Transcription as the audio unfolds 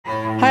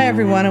Hi,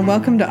 everyone, and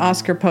welcome to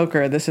Oscar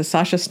Poker. This is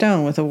Sasha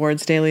Stone with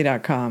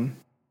awardsdaily.com.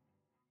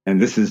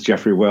 And this is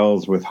Jeffrey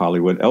Wells with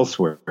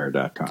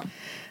HollywoodElsewhere.com.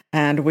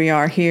 And we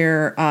are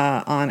here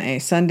on a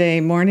Sunday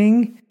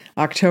morning,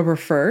 October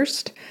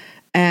 1st.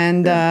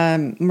 And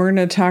we're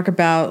going to talk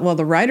about, well,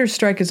 the writer's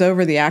strike is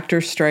over. The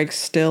actor's strike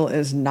still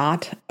is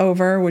not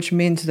over, which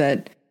means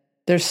that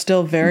there's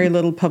still very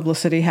little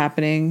publicity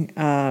happening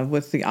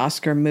with the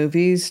Oscar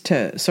movies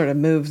to sort of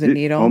move the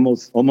needle.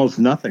 Almost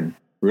nothing,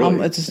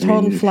 really. It's a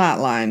total flat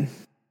line.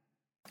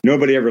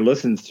 Nobody ever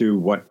listens to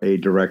what a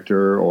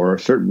director or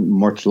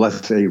much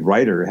less a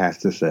writer has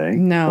to say,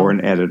 or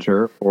an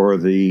editor or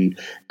the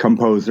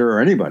composer or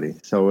anybody.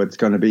 So it's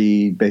going to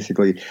be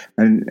basically,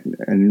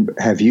 and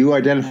have you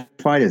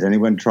identified, has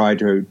anyone tried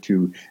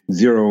to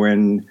zero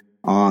in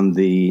on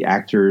the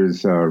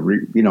actors?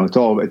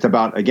 It's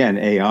about, again,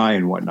 AI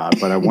and whatnot,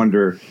 but I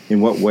wonder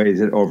in what ways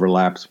it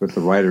overlaps with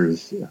the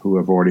writers who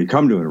have already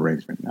come to an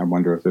arrangement. I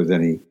wonder if there's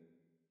anything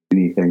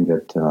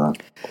that,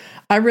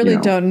 I really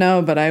don't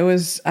know, but I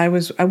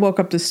woke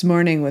up this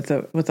morning with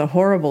a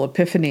horrible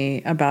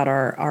epiphany about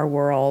our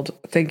world,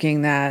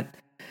 thinking that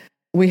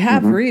we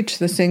have reached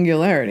the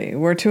singularity.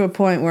 We're to a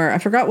point where I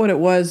forgot what it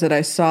was that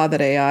I saw that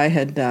AI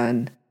had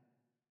done.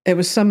 It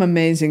was some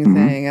amazing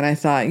thing, and I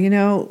thought, we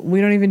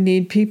don't even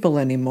need people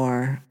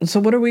anymore. So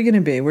what are we going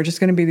to be? We're just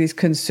going to be these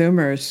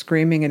consumers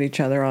screaming at each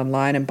other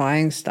online and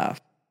buying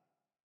stuff.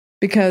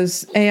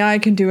 Because AI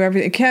can do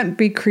everything. It can't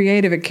be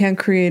creative. It can't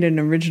create an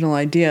original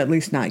idea, at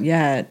least not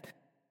yet.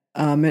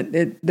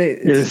 It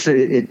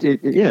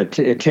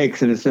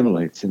takes and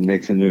assimilates and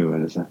makes anew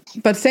in a sense.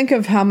 But think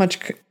of how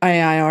much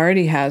AI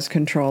already has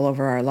control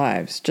over our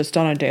lives, just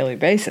on a daily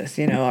basis.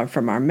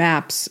 From our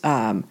maps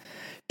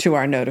to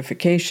our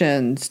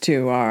notifications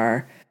to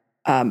our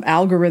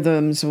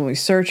algorithms when we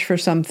search for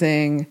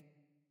something,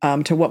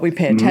 to what we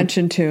pay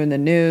attention to in the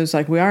news.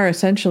 Like, we are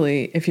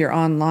essentially, if you're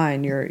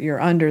online,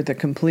 you're under the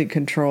complete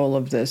control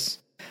of these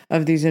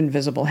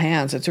invisible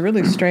hands. It's a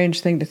really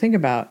strange thing to think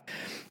about.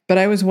 But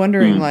I was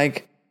wondering,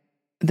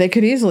 they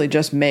could easily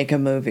just make a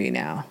movie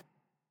now.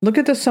 Look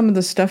at some of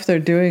the stuff they're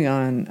doing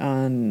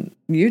on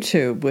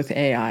YouTube with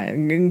AI.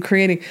 And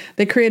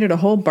they created a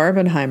whole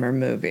Barbenheimer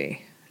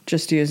movie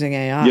just using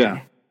AI. Yeah.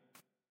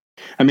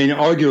 I mean,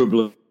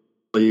 arguably,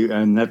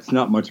 and that's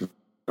not much of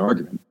an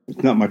argument.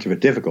 It's not much of a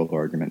difficult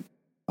argument.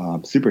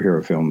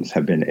 Superhero films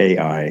have been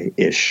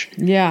AI-ish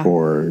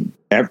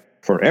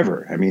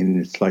forever. I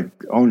mean, it's like,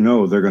 oh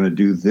no, they're going to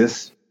do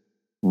this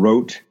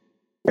rote,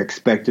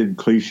 expected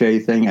cliche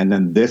thing, and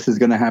then this is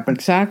going to happen.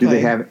 Exactly. Do they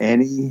have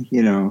any?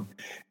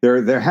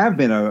 There have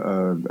been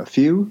a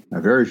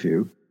very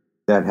few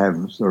that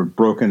have sort of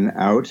broken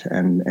out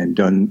and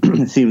done.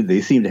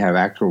 They seem to have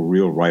actual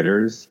real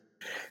writers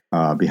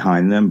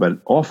behind them, but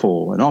an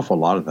awful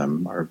lot of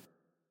them are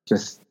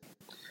just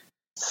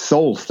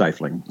soul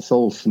stifling,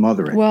 soul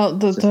smothering. Well,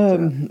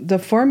 the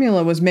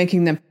formula was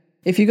making them.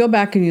 If you go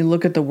back and you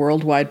look at the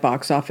worldwide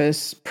box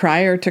office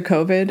prior to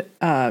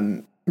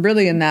COVID,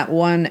 really in that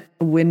one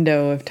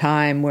window of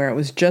time where it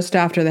was just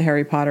after the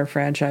Harry Potter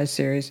franchise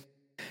series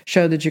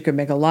showed that you could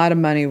make a lot of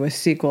money with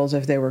sequels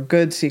if they were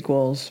good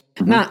sequels.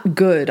 Not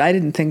good. I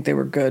didn't think they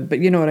were good, but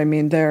you know what I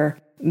mean? They're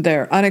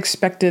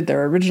unexpected,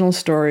 they're original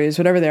stories,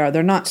 whatever they are.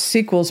 They're not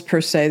sequels per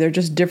se. They're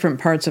just different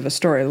parts of a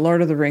story.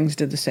 Lord of the Rings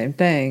did the same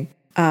thing.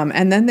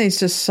 And then they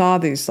just saw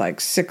these like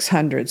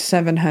 $600,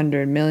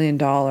 $700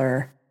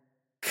 million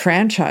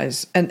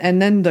franchise.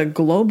 And then the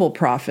global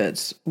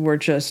profits were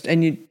just,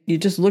 and you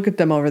just look at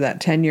them over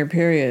that 10-year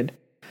period,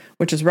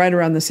 which is right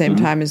around the same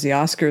time as the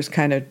Oscars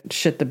kind of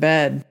shit the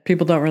bed.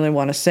 People don't really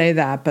want to say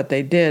that, but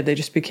they did. They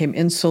just became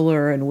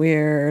insular and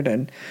weird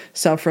and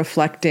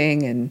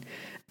self-reflecting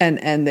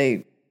and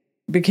they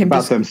became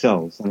about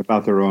themselves and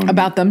about their own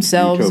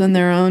utopia. And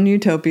their own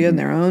utopia and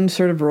their own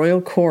sort of royal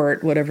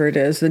court, whatever it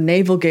is. The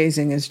navel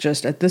gazing is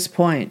just, at this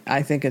point,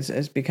 I think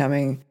is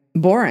becoming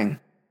boring.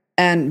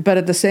 But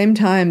at the same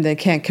time, they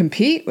can't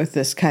compete with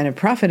this kind of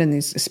profit in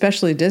these,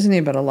 especially Disney,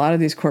 but a lot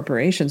of these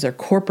corporations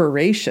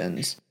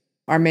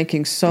are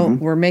making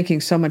we're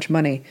making so much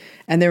money,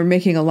 and they were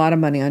making a lot of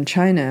money on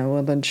China.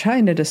 Well, then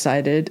China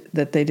decided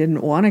that they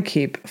didn't want to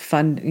keep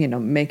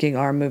making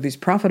our movies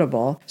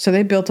profitable. So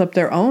they built up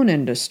their own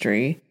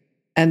industry,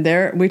 and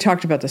we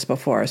talked about this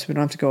before, so we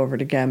don't have to go over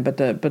it again, but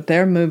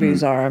their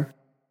movies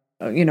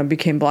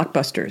became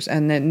blockbusters,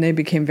 and then they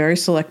became very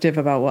selective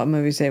about what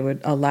movies they would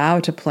allow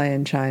to play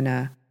in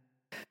China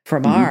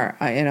from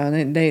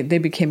they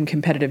became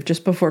competitive.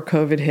 Just before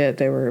COVID hit,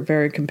 they were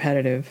very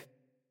competitive.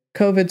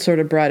 COVID sort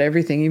of brought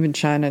everything, even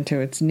China, to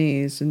its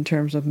knees in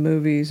terms of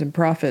movies and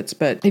profits.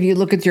 But if you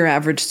look at your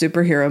average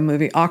superhero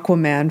movie,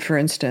 Aquaman, for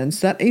instance,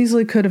 that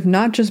easily could have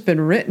not just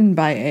been written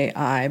by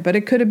AI, but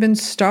it could have been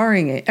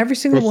starring every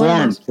single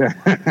one.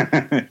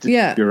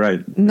 Yeah, you're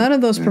right. None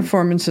of those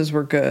performances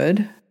were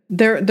good.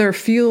 They're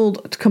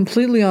fueled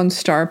completely on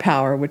star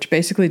power, which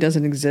basically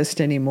doesn't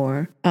exist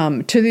anymore.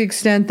 To the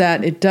extent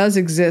that it does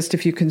exist,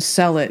 if you can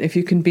sell it, if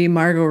you can be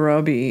Margot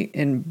Robbie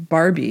in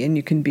Barbie and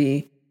you can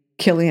be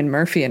Cillian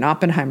Murphy in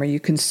Oppenheimer,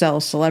 you can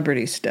sell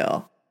celebrity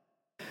still.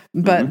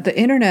 But the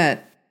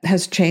internet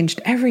has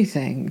changed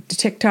everything,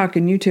 TikTok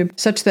and YouTube,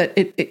 such that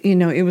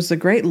it was the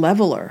great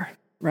leveler,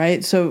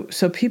 right? So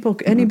people,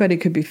 anybody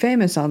could be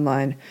famous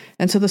online.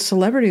 And so the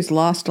celebrities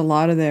lost a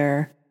lot of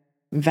their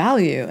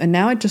value. And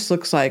now it just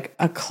looks like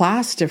a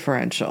class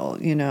differential,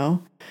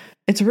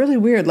 It's really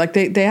weird. Like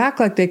they act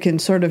like they can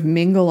sort of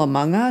mingle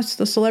among us,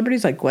 the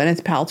celebrities, like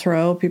Gwyneth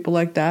Paltrow, people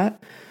like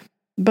that.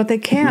 But they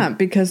can't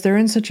because they're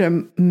in such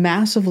a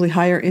massively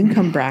higher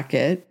income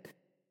bracket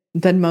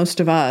than most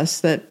of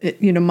us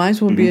that might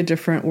as well be a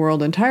different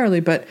world entirely.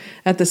 But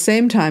at the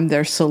same time,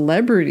 their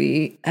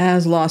celebrity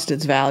has lost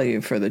its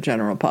value for the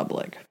general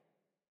public.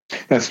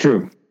 That's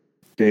true.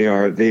 They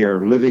are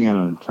living on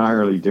an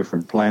entirely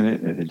different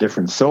planet and a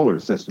different solar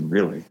system,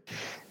 really.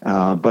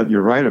 But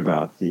you're right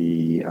about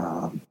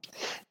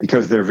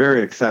because they're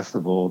very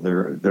accessible.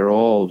 They're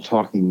all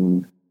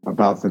talking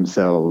about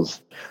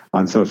themselves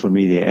on social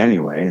media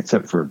anyway,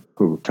 except for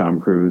Tom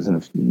Cruise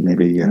and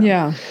maybe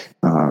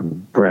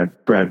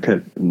Brad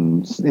Pitt,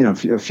 and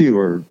a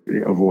few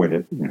avoid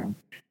it.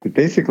 But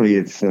basically,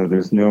 it's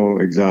there's no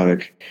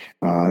exotic,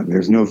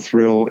 there's no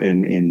thrill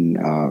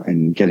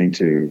in getting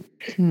to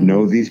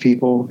know these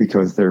people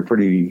because they're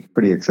pretty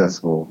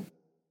accessible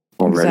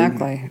already.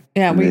 Exactly.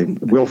 Yeah,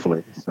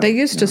 willfully. So, they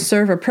used to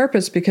serve a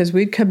purpose because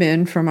we'd come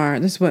in from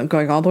this went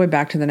going all the way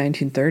back to the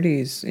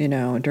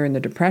 1930s, during the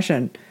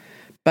Depression,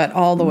 but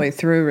all the way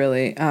through,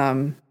 really.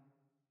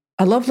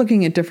 I love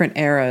looking at different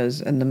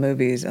eras in the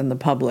movies and the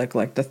public.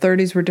 Like the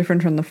 30s were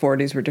different from the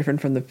 40s, were different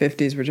from the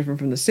 50s, were different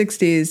from the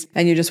 60s.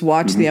 And you just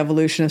watch the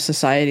evolution of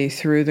society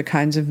through the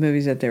kinds of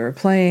movies that they were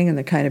playing and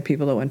the kind of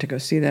people that went to go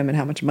see them and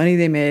how much money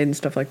they made and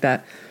stuff like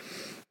that.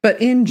 But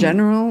in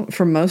general,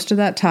 for most of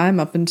that time,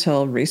 up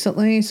until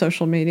recently,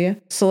 social media,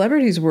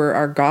 celebrities were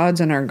our gods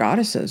and our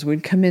goddesses.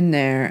 We'd come in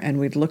there and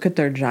we'd look at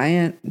their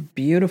giant,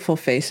 beautiful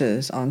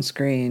faces on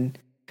screen,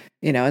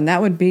 and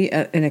that would be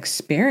an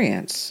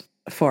experience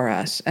for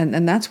us.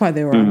 And that's why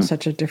they were on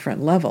such a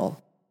different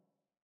level.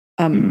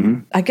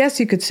 I guess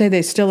you could say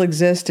they still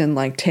exist in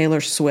like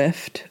Taylor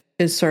Swift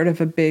is sort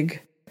of a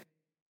big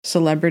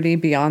celebrity.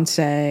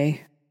 Beyonce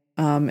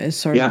is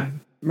sort of,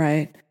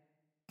 right?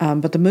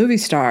 But the movie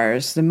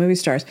stars,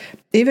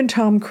 even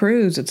Tom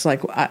Cruise, it's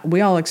like we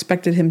all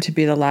expected him to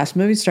be the last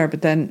movie star,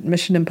 but then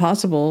Mission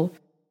Impossible,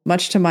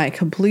 much to my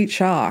complete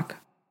shock,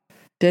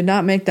 did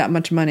not make that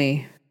much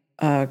money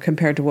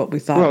compared to what we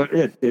thought.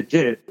 Well, it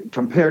did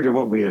compared to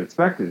what we had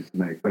expected it to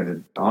make, but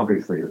it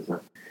obviously was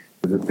a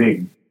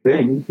big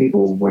thing.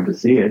 People went to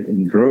see it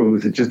in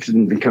droves. It just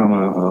didn't become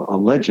a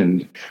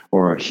legend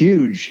or a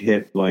huge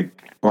hit like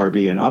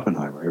Barbie and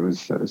Oppenheimer. It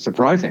was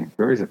surprising,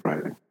 very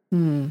surprising.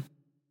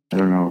 I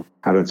don't know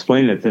how to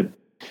explain it. That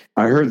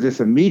I heard this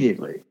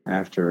immediately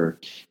after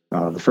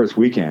the first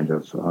weekend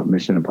of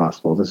Mission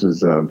Impossible. This was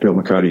Bill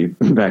McCuddy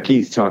back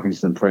east talking to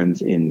some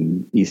friends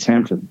in East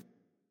Hampton.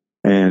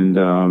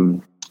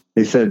 And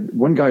they said,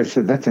 one guy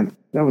said, that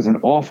was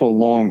an awful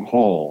long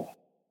haul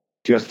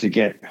just to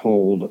get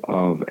hold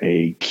of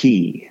a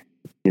key,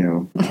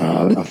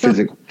 a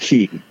physical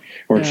key,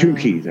 or two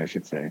keys, I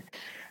should say.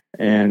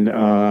 And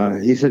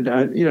he said,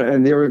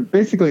 and they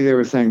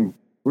were saying,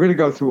 we're going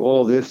to go through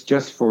all this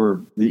just for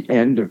the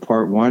end of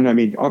part one. I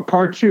mean,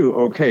 part two,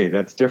 okay,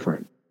 that's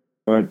different.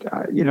 But,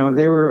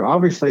 they were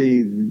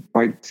obviously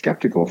quite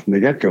skeptical from the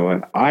get-go.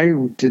 And I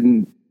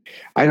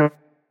don't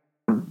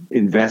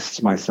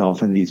invest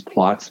myself in these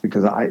plots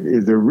because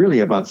they're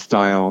really about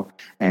style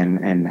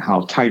and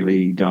how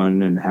tightly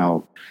done and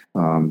how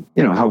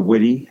how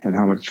witty and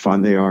how much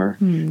fun they are.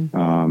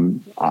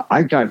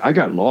 I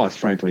got lost,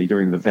 frankly,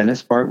 during the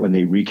Venice part when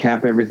they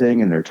recap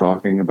everything and they're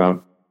talking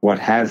about what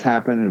has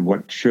happened and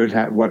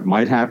what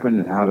might happen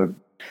and how to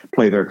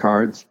play their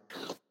cards.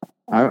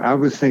 I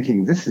was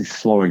thinking this is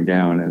slowing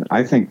down, and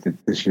I think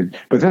that this should.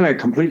 But then I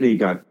completely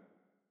got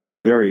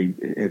very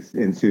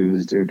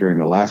enthused during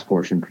the last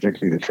portion,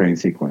 particularly the train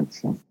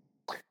sequence.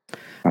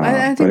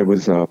 I think but it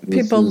was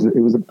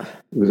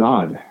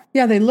odd.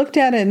 Yeah, they looked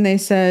at it and they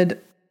said,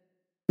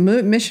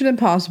 "Mission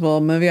Impossible,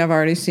 a movie I've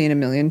already seen a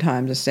million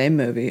times, the same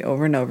movie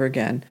over and over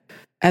again,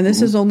 and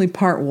this is only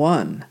part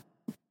one.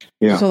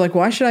 Yeah. So, like,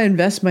 why should I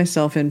invest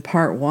myself in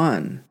part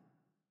one?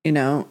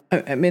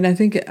 I mean, I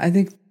think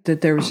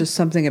that there was just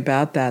something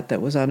about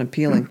that was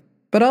unappealing.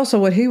 But also,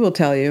 what he will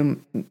tell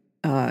you."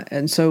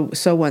 And so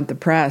went the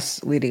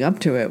press leading up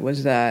to it,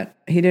 was that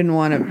he didn't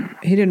want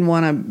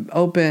to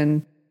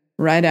open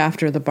right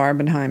after the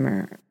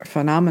Barbenheimer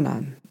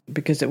phenomenon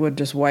because it would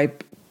just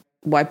wipe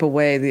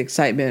away the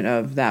excitement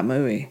of that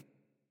movie.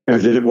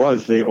 As it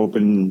was, they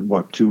opened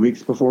 2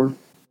 weeks before?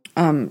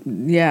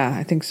 Yeah,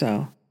 I think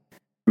so.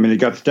 I mean, it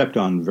got stepped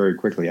on very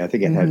quickly. I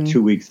think it had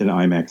 2 weeks in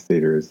IMAX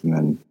theaters,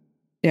 and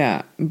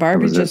then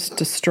Barbie just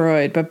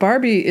destroyed. But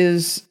Barbie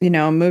is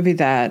a movie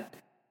that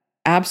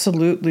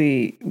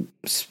absolutely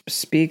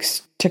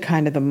speaks to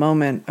kind of the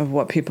moment of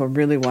what people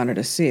really wanted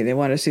to see. They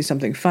wanted to see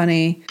something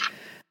funny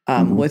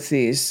with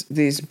these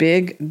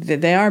big.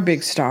 They are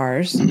big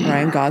stars,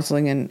 Ryan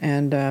Gosling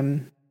and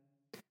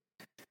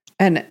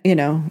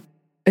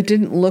it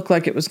didn't look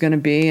like it was going to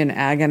be an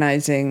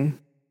agonizing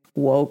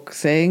woke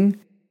thing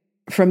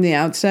from the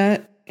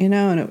outset,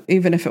 and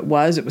even if it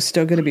was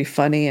still going to be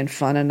funny and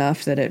fun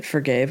enough that it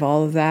forgave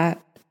all of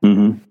that.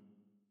 Mm-hmm.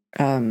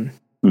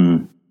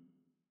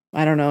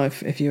 I don't know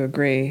if you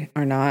agree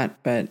or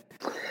not, but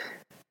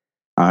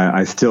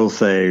I still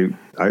say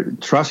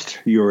trust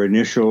your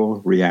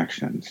initial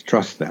reactions.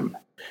 Trust them,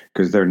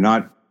 because you're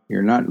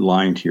not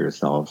lying to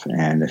yourself.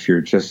 And if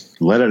you're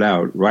just let it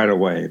out right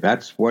away,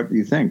 that's what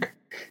you think.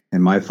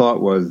 And my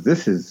thought was,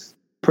 this is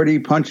pretty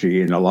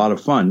punchy and a lot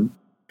of fun.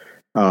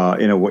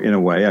 In a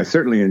way, I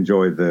certainly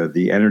enjoyed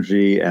the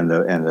energy and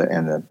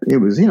the it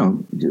was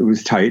it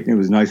was tight. It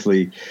was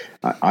nicely.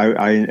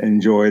 I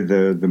enjoyed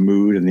the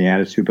mood and the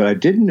attitude, but I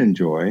didn't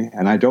enjoy,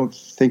 and I don't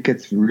think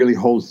it really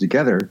holds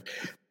together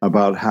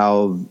about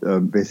how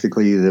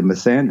basically the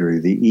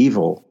misandry, the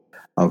evil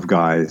of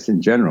guys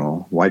in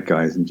general, white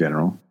guys in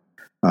general,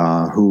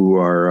 who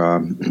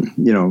are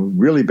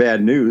really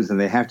bad news, and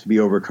they have to be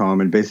overcome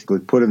and basically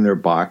put in their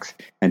box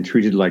and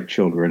treated like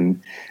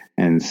children.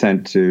 And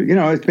sent to,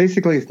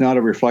 it's not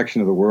a reflection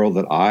of the world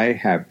that I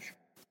have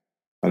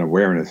an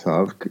awareness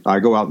of. I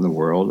go out in the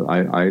world.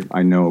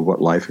 I know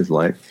what life is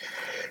like.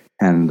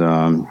 And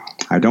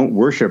I don't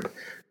worship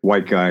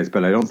white guys,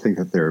 but I don't think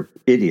that they're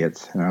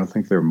idiots. And I don't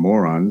think they're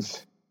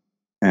morons.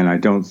 And I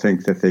don't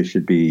think that they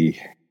should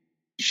be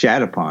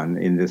shat upon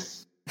in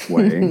this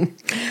way.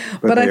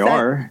 But they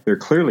are. They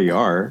clearly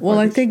are. Well,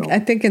 I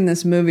think in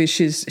this movie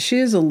she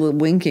is a little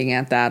winking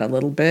at that a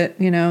little bit,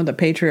 the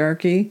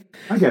patriarchy.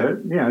 I get it.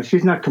 Yeah,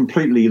 she's not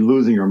completely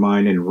losing her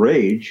mind in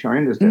rage. I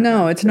understand.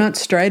 No, it's not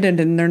strident,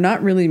 and they're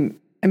not really.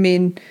 I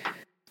mean,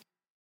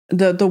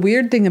 the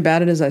weird thing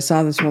about it is I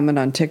saw this woman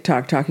on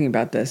TikTok talking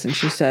about this, and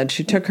she said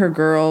she took her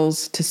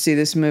girls to see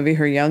this movie,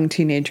 her young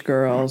teenage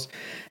girls,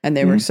 and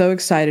they were so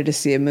excited to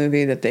see a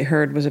movie that they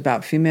heard was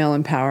about female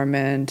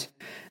empowerment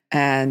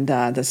and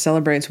that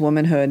celebrates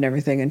womanhood and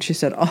everything. And she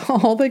said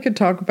all they could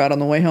talk about on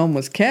the way home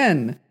was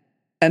Ken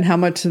and how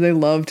much they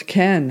loved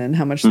Ken and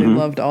how much they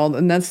loved all.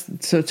 And that's,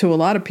 so to a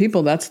lot of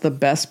people, that's the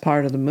best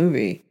part of the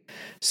movie.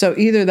 So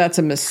either that's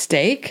a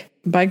mistake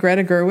by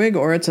Greta Gerwig,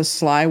 or it's a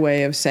sly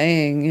way of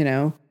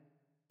saying,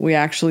 we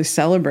actually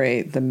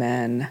celebrate the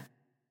men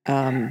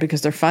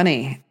because they're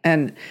funny.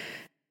 And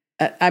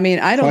I mean,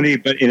 I don't... Funny,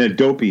 but in a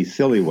dopey,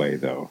 silly way,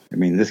 though. I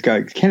mean, this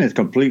guy, Ken, is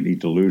completely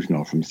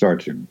delusional from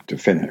start to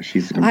finish.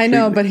 I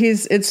know, but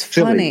it's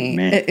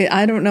funny.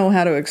 I don't know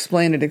how to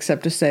explain it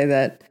except to say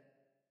that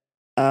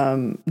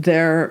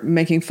they're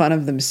making fun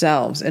of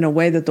themselves in a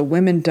way that the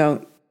women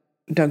don't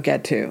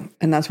get to.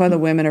 And that's why the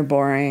women are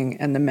boring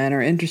and the men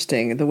are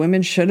interesting. The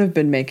women should have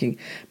been making...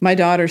 My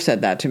daughter said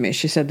that to me.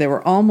 She said they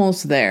were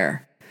almost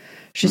there.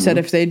 She said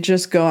if they'd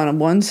just gone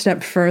one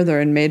step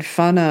further and made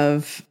fun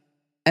of...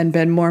 and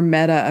been more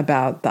meta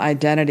about the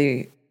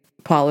identity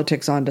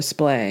politics on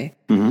display,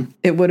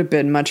 it would have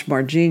been much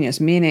more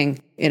genius.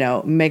 Meaning,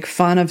 make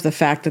fun of the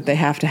fact that they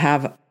have to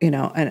have,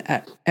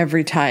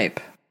 every type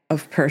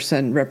of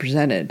person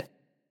represented.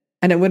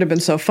 And it would have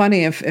been so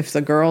funny if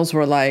the girls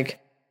were like,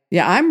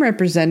 yeah, I'm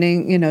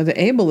representing, the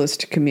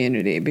ableist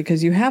community,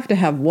 because you have to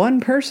have one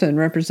person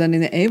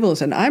representing the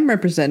ableist, and I'm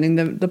representing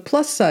the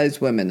plus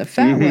size women, the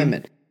fat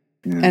women.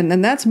 Yeah.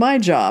 And that's my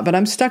job, and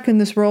I'm stuck in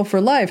this role for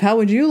life. How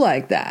would you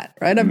like that,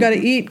 right? I've got to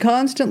eat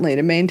constantly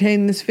to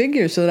maintain this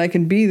figure so that I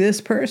can be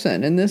this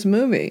person in this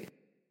movie,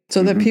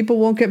 so that people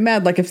won't get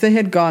mad. Like, if they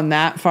had gone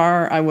that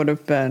far, I would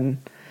have been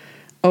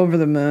over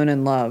the moon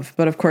in love.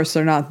 But of course,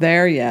 they're not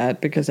there yet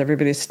because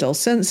everybody's still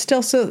so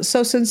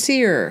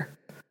sincere.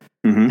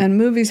 And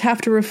movies have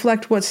to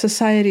reflect what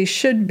society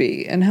should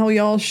be and how we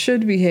all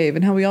should behave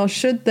and how we all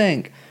should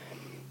think.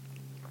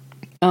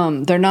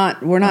 We're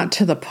not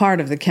to the part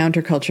of the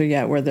counterculture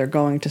yet where they're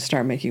going to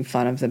start making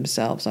fun of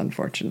themselves,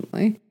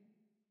 unfortunately.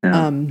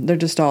 Yeah. They're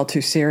just all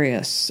too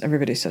serious.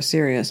 Everybody's so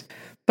serious.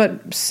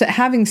 But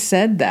having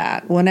said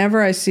that,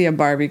 whenever I see a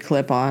Barbie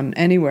clip on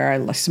anywhere,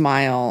 I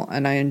smile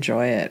and I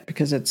enjoy it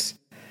because it's,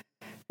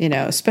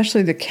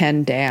 especially the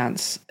Ken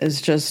dance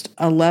is just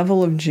a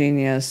level of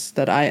genius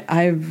that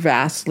I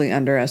vastly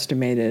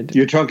underestimated.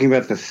 You're talking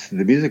about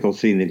the musical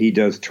scene that he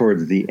does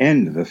towards the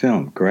end of the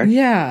film, correct?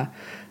 Yeah.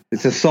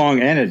 It's a song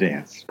and a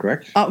dance,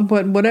 correct?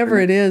 But whatever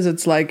it is,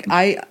 it's like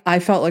I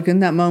felt like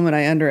in that moment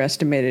I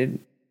underestimated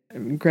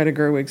Greta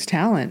Gerwig's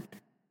talent,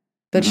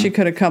 that she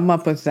could have come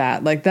up with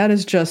that. Like, that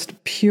is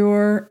just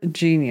pure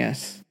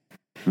genius.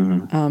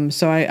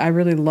 So I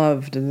really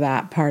loved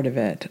that part of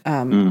it.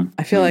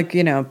 I feel like,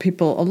 a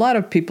lot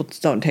of people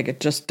don't take it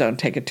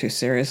too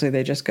seriously.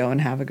 They just go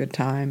and have a good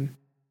time.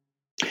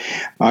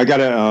 I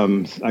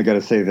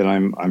gotta say that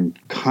I'm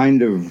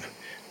kind of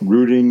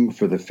rooting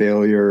for the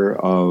failure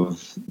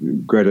of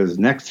Greta's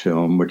next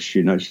film, which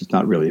she's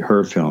not really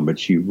her film, but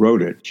she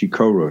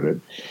co-wrote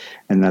it,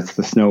 and that's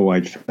the Snow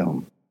White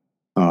film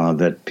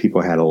that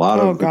people had a lot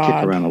of kick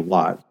around a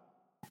lot,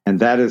 and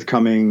that is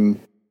coming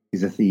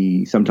He's at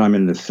sometime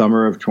in the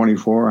summer of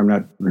 24. I'm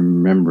not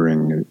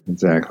remembering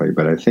exactly,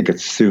 but I think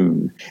it's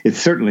soon. It's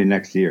certainly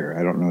next year.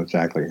 I don't know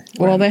exactly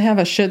when. Well, they have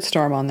a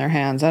shitstorm on their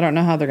hands. I don't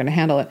know how they're going to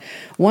handle it.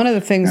 One of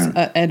the things,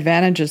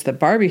 advantages that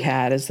Barbie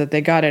had is that they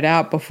got it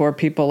out before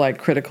people like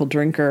Critical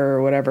Drinker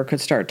or whatever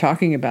could start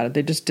talking about it.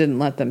 They just didn't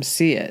let them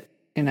see it,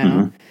 you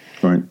know?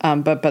 Right.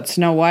 But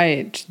Snow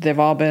White, they've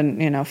all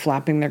been, you know,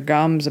 flapping their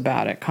gums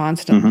about it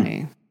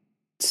constantly.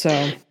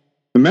 So...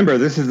 Remember,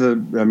 this is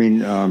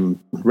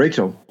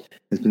Rachel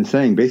has been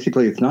saying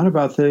basically it's not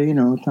about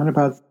it's not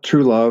about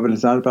true love, and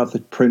it's not about the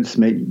prince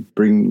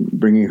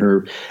bringing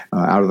her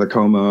out of the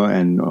coma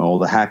and all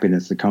the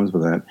happiness that comes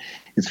with that.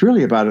 It's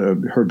really about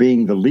her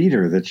being the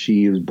leader that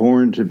she is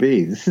born to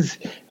be. This is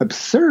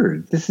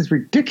absurd. This is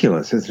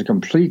ridiculous. It's a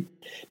complete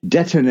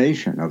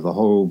detonation of the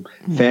whole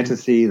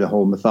fantasy, the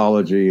whole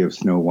mythology of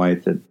Snow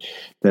White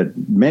that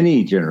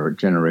many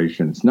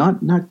generations not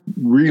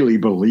really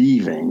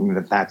believing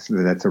that's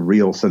a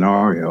real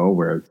scenario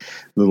where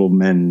little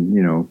men,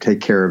 you know,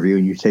 take care of you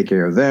and you take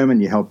care of them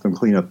and you help them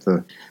clean up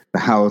the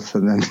house,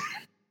 and then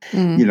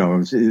you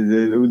know,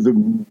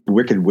 the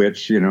Wicked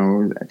Witch, you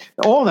know,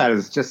 all that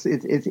is just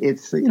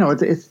it's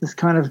this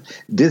kind of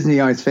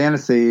Disneyized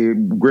fantasy,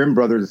 Grimm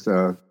Brothers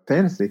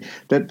fantasy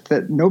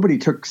that nobody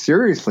took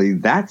seriously,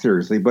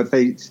 but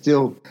they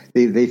still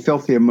they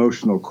felt the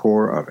emotional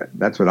core of it.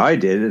 That's what I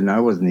did, and I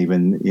wasn't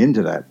even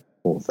into that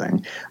whole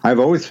thing. I've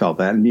always felt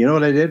that, and you know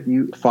what I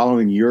did?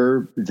 Following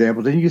your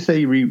example, didn't you say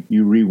you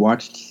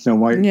rewatched Snow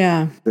White?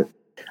 Yeah,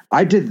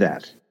 I did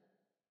that.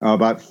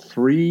 About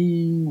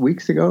 3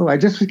 weeks ago. I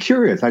just was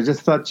curious. I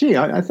just thought, gee,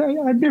 I've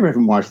never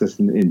even watched this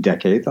in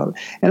decades.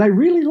 And I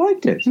really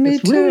liked it. Me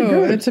too. Really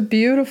good. It's a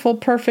beautiful,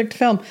 perfect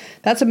film.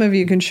 That's a movie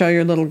you can show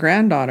your little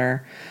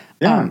granddaughter.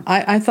 Yeah.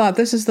 I thought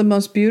this is the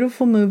most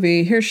beautiful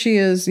movie. Here she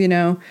is, you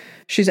know,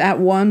 she's at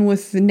one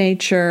with the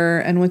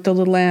and with the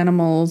little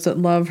animals that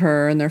love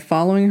her, and they're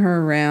following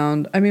her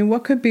around. I mean,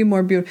 what could be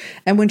more beautiful?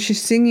 And when she's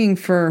singing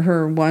for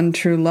her one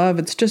true love,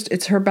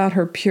 it's her about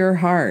her pure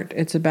heart.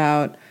 It's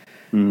about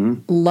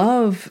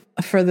love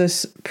for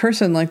this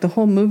person. Like the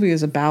whole movie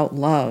is about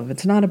love.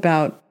 It's not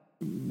about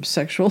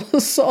sexual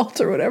assault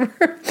or whatever.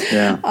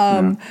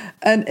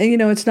 And you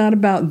know, it's not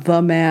about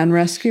the man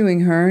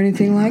rescuing her or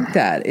anything like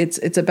that.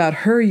 It's about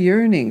her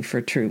yearning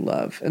for true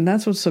love, and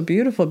that's what's so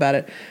beautiful about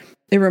it.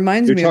 It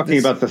reminds me. You're talking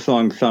about the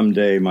song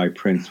 "Someday My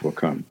Prince Will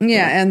Come."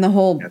 Yeah, and the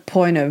whole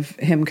point of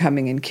him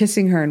coming and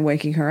kissing her and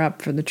waking her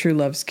up for the true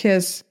love's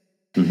kiss.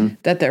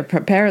 That they're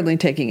apparently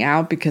taking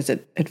out because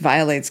it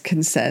violates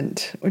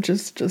consent, which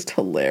is just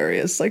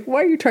hilarious. Like,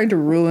 why are you trying to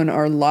ruin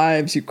our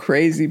lives, you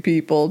crazy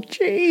people?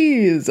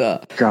 Jeez.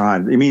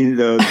 God, I mean,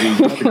 the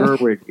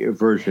Gerwig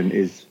version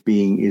is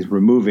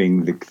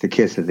removing the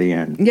kiss at the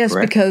end. Yes,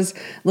 correct? Because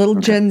little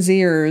Gen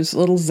Zers,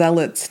 little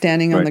zealots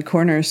standing on the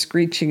corner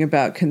screeching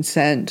about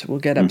consent will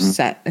get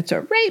upset. It's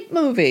a rape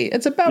movie.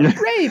 It's about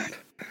rape.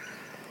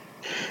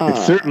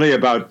 It's certainly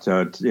about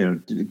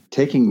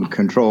taking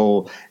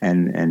control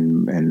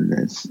and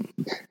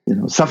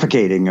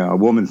suffocating a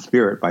woman's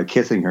spirit by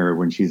kissing her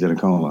when she's in a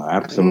coma.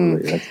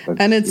 Absolutely,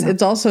 and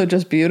it's also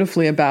just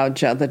beautifully about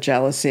the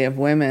jealousy of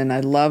women.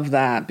 I love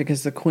that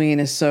because the Queen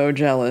is so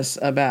jealous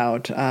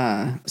about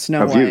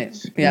Snow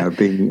White,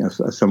 being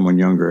someone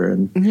younger,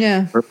 and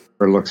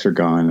her looks are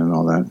gone and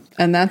all that.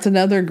 And that's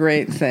another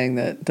great thing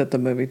that the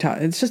movie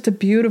taught. It's just a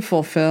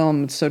beautiful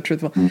film. It's so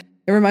truthful.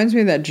 It reminds me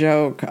of that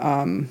joke.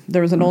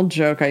 There was an old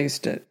joke I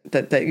used to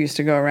that used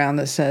to go around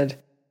that said,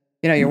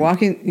 you know, you're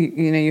walking,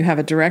 you have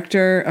a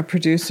director, a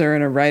producer,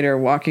 and a writer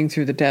walking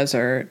through the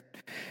desert,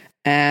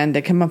 and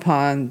they come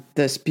upon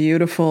this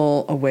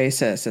beautiful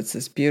oasis. It's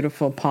this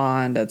beautiful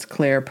pond that's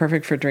clear,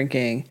 perfect for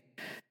drinking.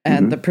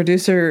 And the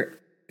producer,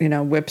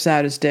 whips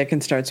out his dick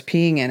and starts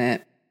peeing in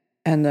it.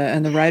 And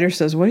the writer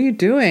says, "What are you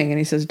doing?" And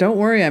he says, "Don't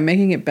worry, I'm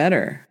making it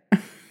better."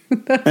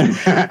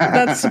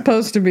 That's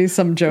supposed to be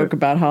some joke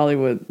about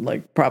Hollywood,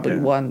 like probably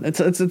one. It's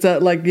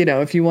like,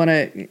 if you want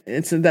to,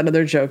 it's that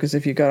other joke is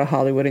if you go to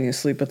Hollywood and you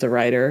sleep with the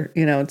writer,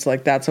 it's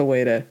like that's a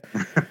way to,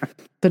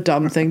 the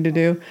dumb thing to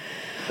do.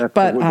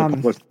 But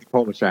the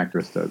Polish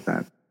actress does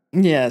that.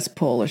 Yes,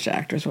 Polish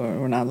actors.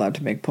 We're not allowed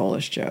to make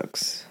Polish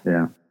jokes.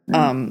 Yeah.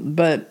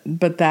 But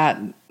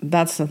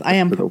that's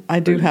I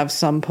do have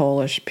some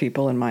Polish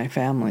people in my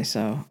family,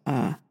 so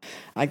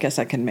I guess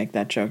I can make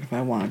that joke if I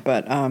want.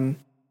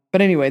 But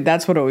anyway,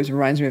 that's what always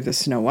reminds me of the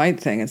Snow White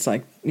thing. It's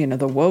like,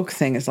 the woke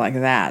thing is like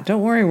that.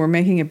 Don't worry, we're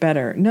making it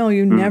better. No,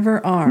 you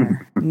never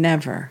are.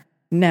 Never.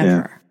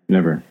 Yeah,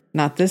 never.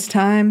 Not this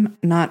time,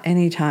 not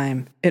any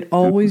time. It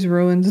always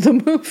ruins the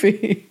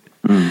movie.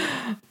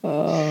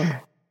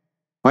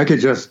 I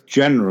could just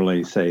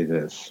generally say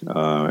this,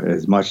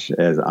 as much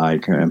as I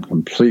am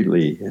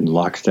completely in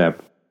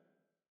lockstep,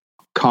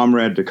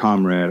 comrade to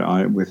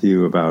comrade, with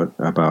you about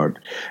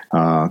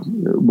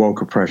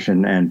woke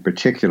oppression, and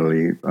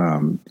particularly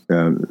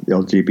the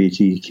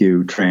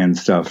LGBTQ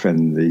trans stuff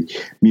and the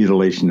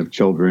mutilation of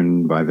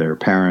children by their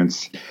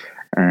parents.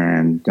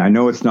 And I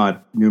know it's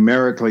not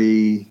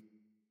numerically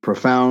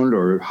profound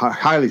or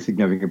highly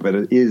significant, but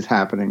it is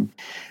happening.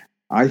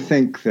 I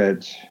think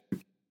that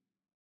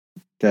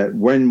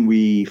when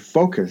we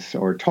focus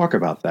or talk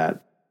about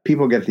that,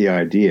 people get the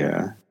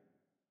idea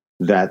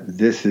that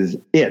this is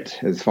it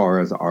as far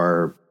as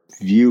our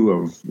view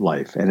of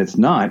life, and it's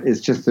not. It's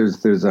just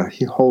there's a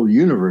whole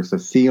universe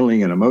of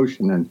feeling and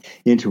emotion and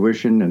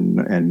intuition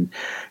and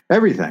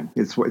everything.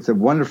 It's a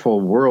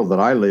wonderful world that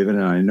I live in,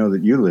 and I know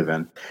that you live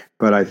in.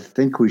 But I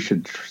think we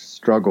should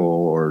struggle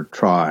or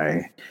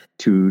try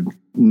to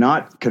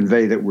not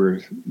convey that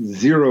we're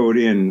zeroed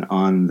in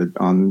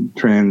on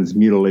trans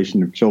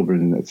mutilation of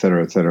children, et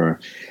cetera, et cetera.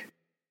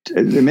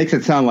 It makes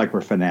it sound like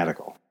we're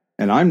fanatical,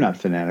 and I'm not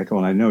fanatical,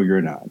 and I know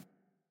you're not.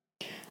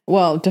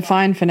 Well,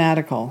 define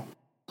fanatical.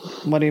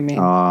 What do you mean?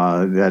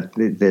 That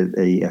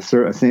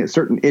a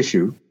certain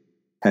issue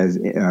has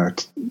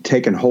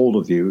taken hold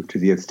of you to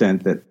the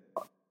extent that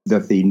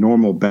the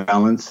normal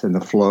balance and the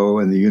flow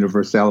and the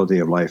universality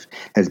of life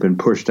has been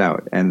pushed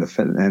out, and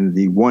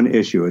the one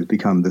issue has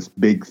become this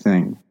big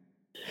thing.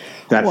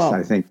 That's,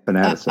 I think,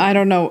 fanaticism. I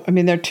don't know. I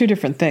mean, they're two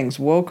different things.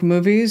 Woke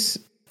movies,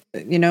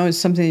 is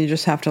something you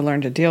just have to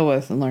learn to deal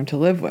with and learn to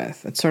live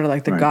with. It's sort of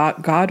like the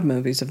God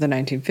movies of the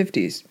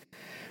 1950s.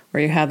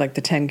 Where you had like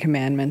the 10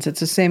 Commandments. It's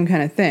the same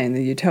kind of thing.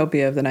 The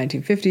utopia of the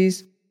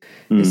 1950s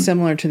is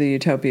similar to the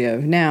utopia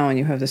of now, and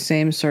you have the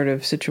same sort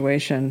of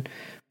situation,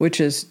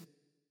 which is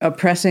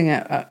oppressing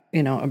a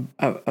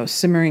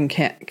simmering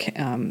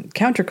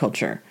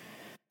counterculture,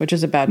 which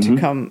is about to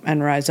come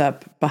and rise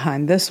up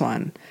behind this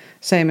one.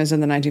 Same as in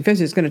the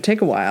 1950s. It's going to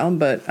take a while,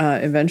 but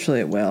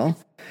eventually it will.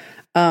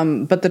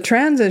 But the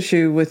trans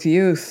issue with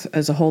youth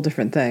is a whole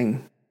different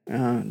thing.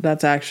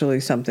 That's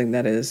actually something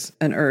that is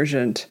an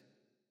urgent,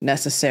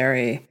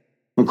 necessary,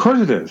 of course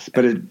it is,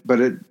 but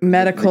it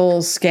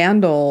medical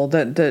scandal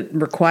that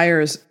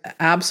requires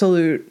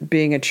absolute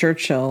being a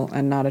Churchill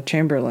and not a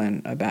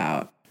Chamberlain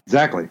about.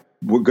 Exactly.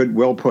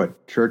 Well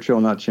put. Churchill,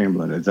 not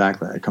Chamberlain.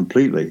 Exactly. I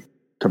completely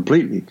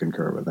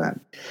concur with that.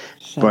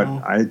 So, but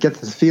I get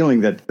this feeling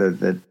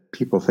that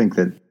people think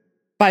that.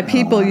 By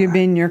people, you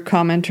mean your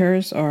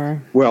commenters,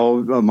 or?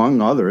 Well,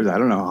 among others, I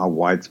don't know how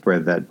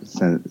widespread that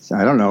sense.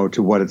 I don't know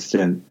to what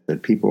extent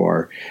that people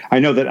are. I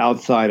know that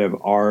outside of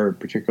our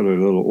particular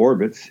little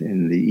orbits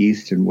in the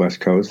East and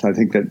West Coast, I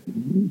think that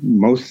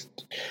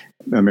most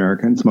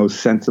Americans,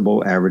 most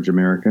sensible, average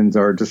Americans,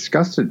 are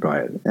disgusted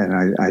by it,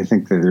 and I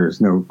think that there's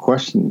no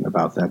question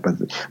about that. But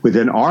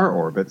within our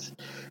orbits,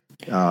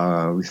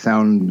 we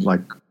sound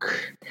like.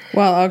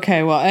 Well,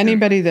 okay. Well,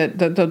 anybody that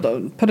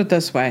put it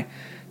this way.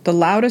 The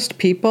loudest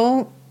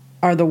people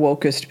are the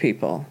wokest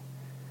people.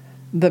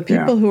 The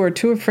people who are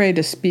too afraid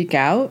to speak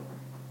out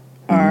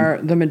are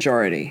the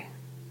majority.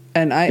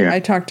 And I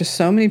talk to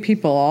so many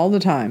people all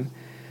the time.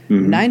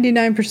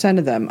 99%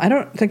 of them, I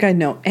don't think I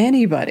know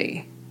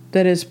anybody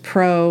that is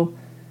pro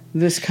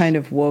this kind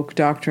of woke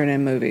doctrine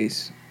in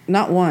movies.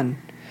 Not one.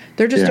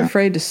 They're just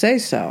afraid to say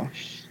so.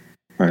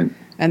 Right.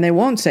 And they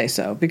won't say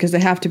so because they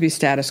have to be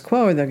status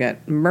quo or they'll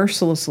get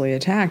mercilessly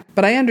attacked.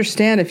 But I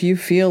understand if you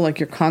feel like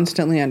you're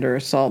constantly under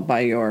assault by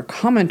your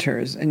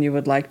commenters and you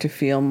would like to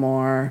feel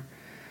more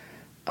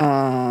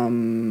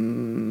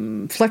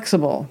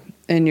flexible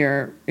in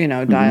your,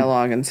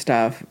 dialogue and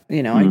stuff.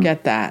 I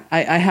get that.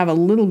 I have a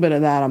little bit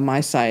of that on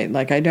my site.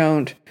 Like I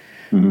don't,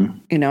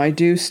 I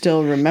do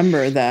still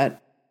remember that,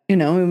 it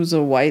was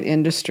a white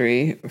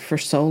industry for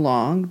so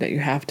long that you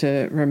have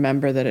to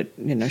remember that it,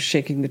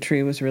 shaking the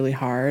tree was really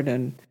hard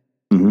and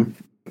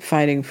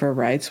fighting for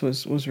rights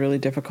was really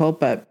difficult.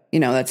 But,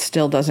 that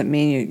still doesn't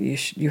mean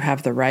you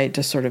have the right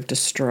to sort of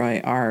destroy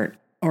art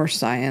or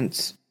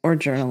science or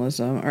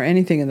journalism or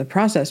anything in the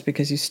process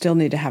because you still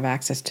need to have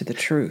access to the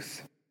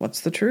truth.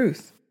 What's the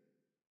truth?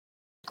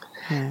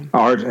 Yeah.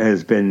 Art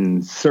has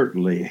been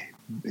certainly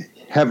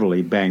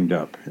heavily banged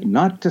up,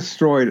 not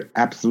destroyed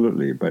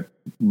absolutely, but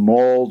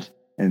mauled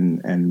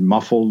and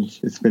muffled.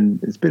 It's been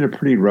a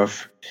pretty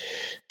rough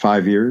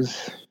 5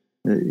 years.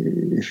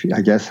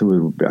 I guess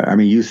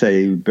you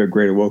say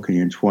Great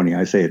Awakening in 20.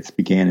 I say it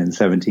began in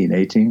 17,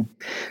 18,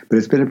 but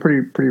it's been a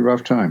pretty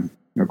rough time.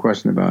 No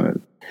question about it.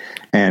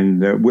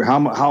 And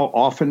how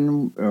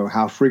often, or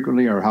how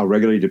frequently, or how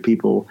regularly do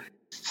people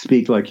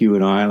speak like you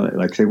and I,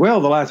 like say,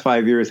 well, the last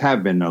 5 years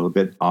have been a little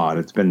bit odd.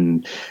 It's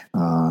been,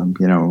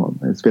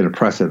 it's been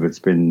oppressive. It's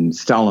been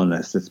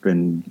Stalinist. It's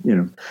been,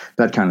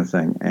 that kind of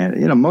thing. And,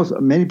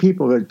 many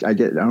people I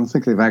don't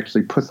think they've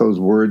actually put those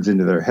words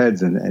into their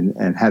heads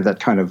and had that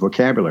kind of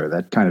vocabulary,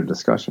 that kind of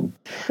discussion.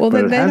 Well,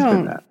 they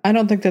don't, I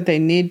don't think that they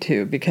need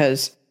to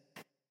because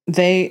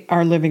they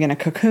are living in a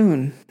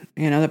cocoon,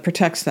 that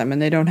protects them and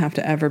they don't have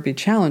to ever be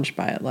challenged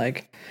by it.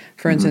 Like,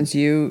 for instance,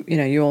 you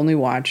only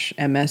watch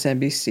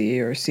MSNBC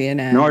or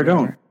CNN. No, I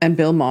don't. And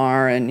Bill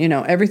Maher and,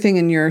 everything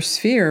in your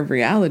sphere of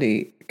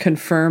reality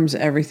confirms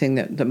everything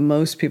that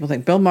most people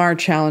think. Bill Maher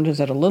challenges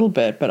it a little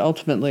bit, but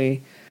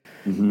ultimately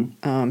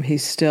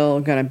he's still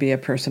going to be a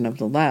person of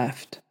the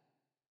left.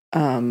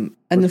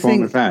 What's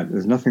wrong with that?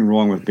 There's nothing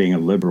wrong with being a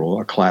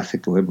liberal, a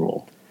classic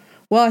liberal.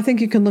 Well, I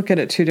think you can look at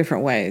it two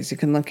different ways. You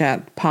can look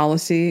at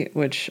policy,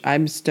 which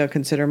I still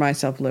consider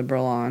myself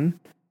liberal on,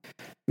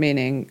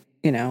 meaning,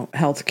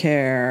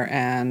 healthcare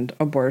and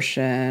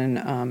abortion,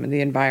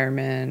 the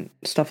environment,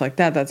 stuff like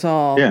that. That's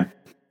all. Yeah.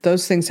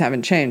 Those things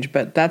haven't changed,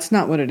 but that's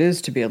not what it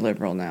is to be a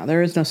liberal now.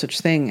 There is no such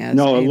thing as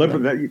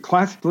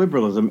classic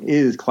liberalism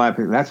is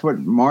classic. That's what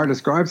Marr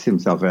describes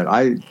himself as.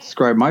 I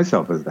describe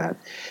myself as that.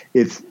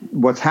 It's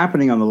what's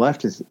happening on the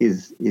left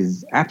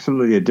is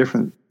absolutely a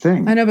different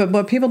thing. I know, but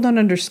what people don't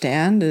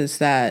understand is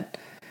that,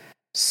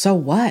 so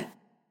what?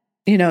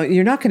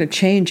 You're not going to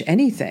change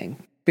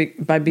anything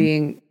by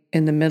being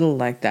in the middle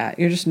like that.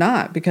 You're just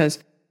not, because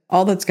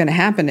all that's going to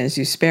happen is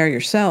you spare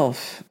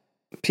yourself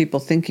people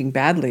thinking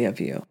badly of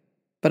you.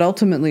 But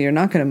ultimately, you're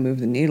not going to move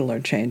the needle or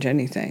change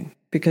anything,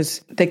 because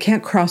they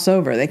can't cross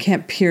over. They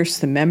can't pierce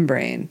the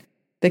membrane.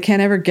 They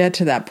can't ever get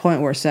to that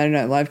point where Saturday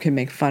Night Live can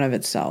make fun of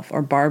itself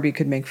or Barbie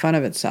could make fun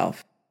of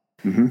itself.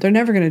 Mm-hmm. They're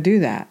never going to do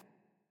that.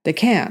 They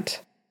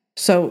can't.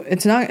 So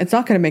it's not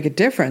going to make a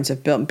difference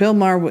if Bill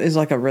Maher is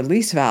like a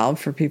release valve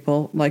for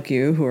people like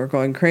you who are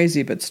going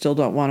crazy but still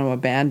don't want to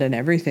abandon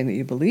everything that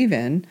you believe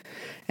in.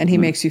 And he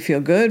makes you feel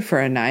good for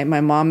a night.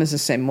 My mom is the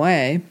same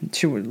way.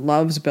 She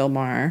loves Bill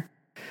Maher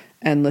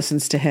and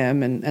listens to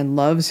him and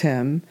loves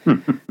him.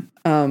 Do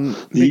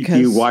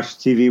you watch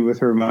TV with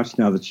her much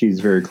now that she's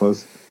very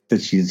close?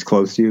 That she's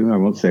close to you? I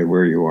won't say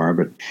where you are,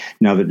 but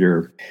now that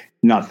you're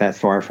not that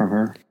far from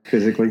her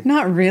physically?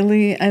 Not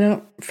really.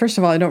 First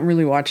of all, I don't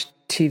really watch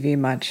TV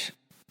much.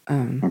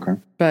 Okay.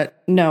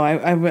 But no,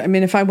 I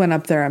mean, if I went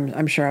up there,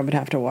 I'm sure I would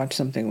have to watch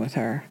something with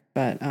her.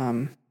 But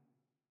no,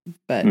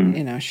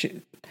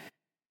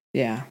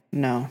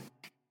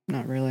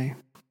 not really.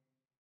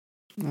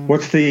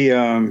 What's the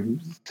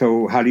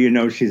so how do you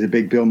know she's a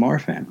big Bill Maher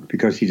fan?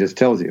 Because she just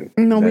tells you.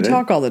 No, we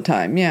talk all the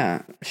time.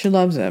 Yeah, she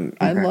loves him.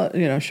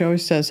 Okay. She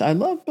always says, "I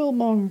love Bill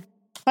Maher.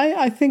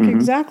 I think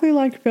exactly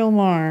like Bill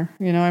Maher.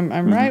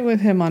 I'm right with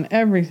him on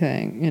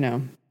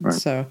everything. Right.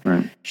 So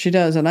she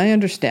does, and I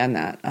understand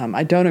that.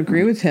 I don't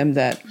agree with him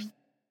that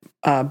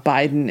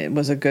Biden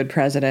was a good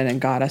president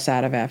and got us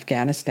out of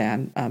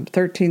Afghanistan.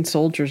 13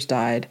 soldiers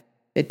died.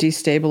 It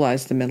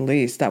destabilized the Middle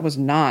East. That was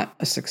not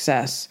a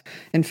success.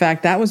 In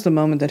fact, that was the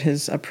moment that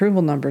his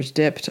approval numbers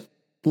dipped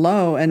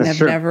low and have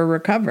never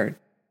recovered.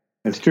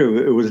 That's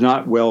true. It was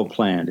not well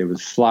planned. It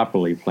was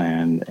sloppily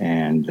planned,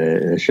 and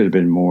it should have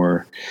been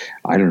more,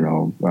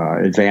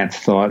 advanced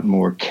thought,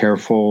 more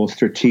careful,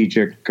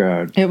 strategic.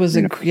 It was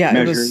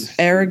it was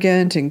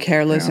arrogant and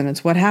careless, and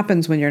it's what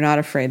happens when you're not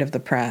afraid of the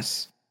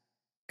press.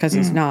 Because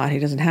he's not. He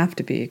doesn't have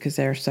to be, because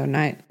they're so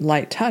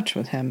light touch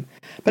with him.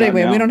 But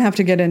anyway, we don't have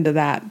to get into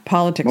that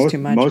politics too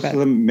much. Most of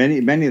them,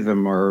 many of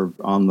them are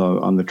on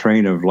the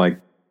train of like,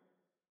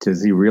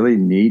 does he really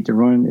need to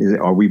run?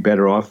 Are we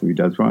better off if he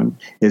does run?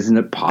 Isn't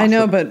it possible? I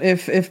know, but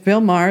if Bill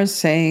Maher is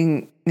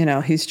saying,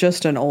 he's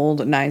just an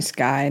old, nice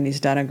guy and he's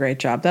done a great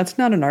job, that's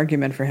not an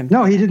argument for him.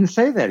 No, he didn't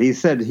say that. He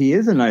said he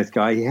is a nice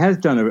guy. He has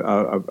done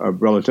a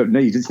relative. No,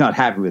 he's not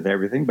happy with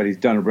everything, but he's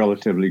done a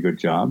relatively good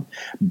job.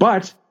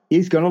 But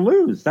he's going to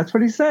lose. That's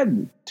what he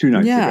said 2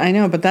 nights ago. Yeah, I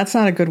know, but that's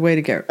not a good way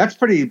to get. That's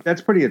pretty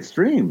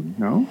extreme,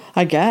 no?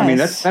 I guess. I mean,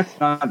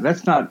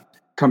 that's not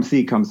come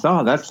see, come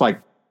saw. That's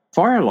like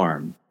fire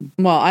alarm.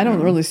 Well, I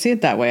don't really see it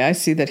that way. I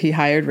see that he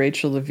hired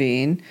Rachel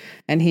Levine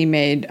and he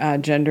made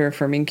gender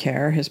affirming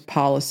care his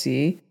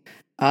policy.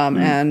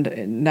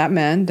 And that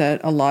meant that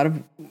a lot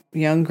of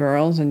young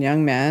girls and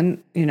young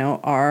men,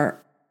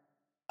 are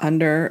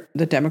under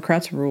the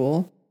Democrats'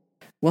 rule,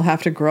 will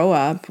have to grow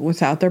up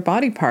without their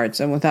body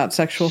parts and without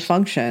sexual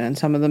function, and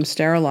some of them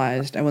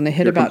sterilized. And when they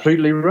hit You're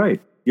completely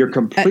right. You're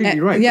completely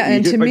right. Yeah,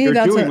 and to me, you're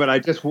that's doing what I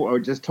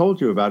just told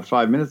you about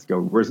 5 minutes ago.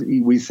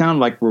 We sound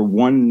like we're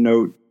one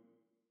note,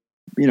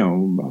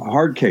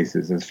 hard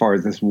cases as far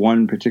as this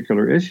one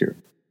particular issue.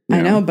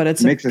 I know, but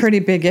it's a pretty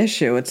big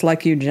issue. It's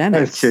like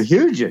eugenics. It's a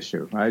huge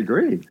issue. I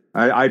agree.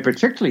 I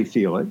particularly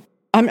feel it.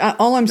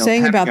 All I'm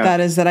saying about that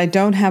is that I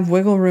don't have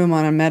wiggle room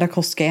on a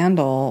medical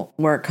scandal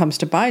where it comes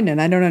to Biden, and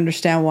I don't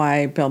understand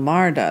why Bill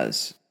Maher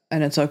does,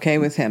 and it's okay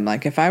with him.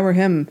 Like, if I were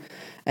him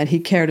and he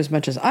cared as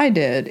much as I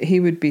did,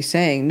 he would be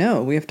saying,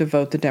 no, we have to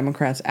vote the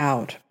Democrats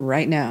out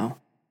right now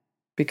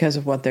because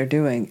of what they're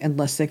doing,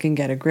 unless they can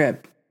get a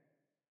grip.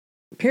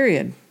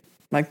 Period.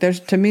 Like,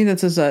 to me,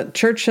 this is a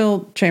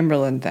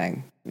Churchill-Chamberlain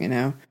thing,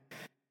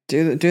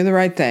 Do the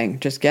right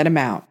thing. Just get them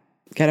out.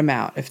 Get them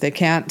out. If they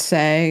can't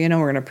say, we're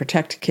going to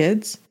protect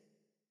kids,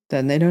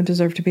 then they don't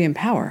deserve to be in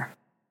power.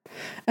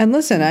 And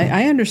listen,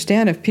 I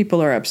understand if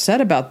people are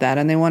upset about that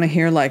and they want to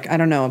hear, like, I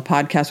don't know, a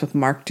podcast with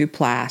Mark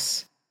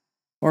Duplass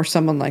or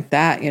someone like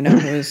that,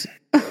 who's...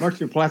 Mark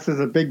Duplass is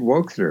a big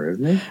wokester,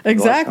 isn't he?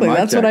 Exactly.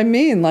 That's what I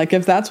mean. Like,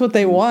 if that's what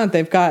they want,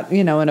 they've got,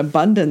 an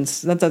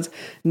abundance. That's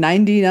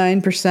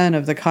 99%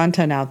 of the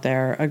content out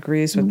there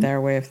agrees with their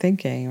way of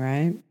thinking,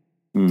 right?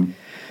 Mm.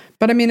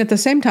 But I mean, at the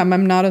same time,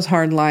 I'm not as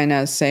hardline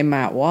as, say,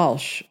 Matt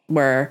Walsh,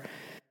 where,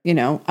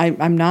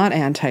 I'm not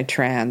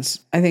anti-trans.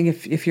 I think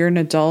if you're an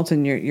adult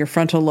and your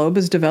frontal lobe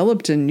is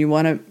developed and you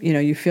want to,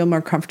 you feel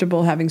more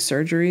comfortable having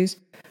surgeries,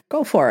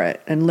 go for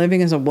it. And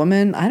living as a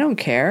woman, I don't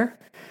care.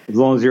 As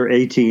long as you're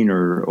 18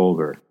 or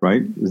older,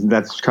 right?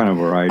 That's kind of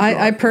where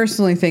I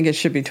personally think it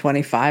should be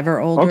 25 or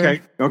older.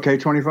 Okay,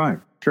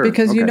 25. Sure.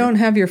 Because you don't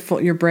have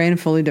your brain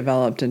fully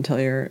developed until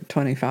you're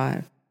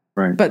 25.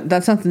 Right. But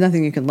that's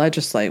nothing you can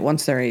legislate.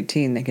 Once they're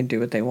 18, they can do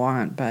what they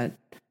want. But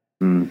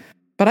I'm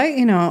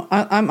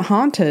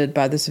haunted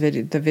by the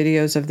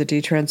videos of the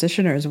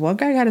detransitioners. One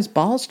guy got his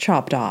balls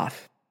chopped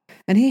off,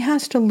 and he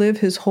has to live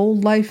his whole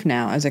life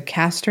now as a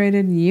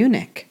castrated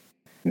eunuch.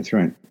 That's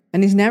right.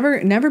 And he's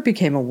never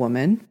became a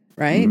woman,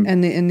 right?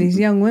 Mm-hmm. And these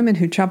young women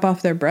who chop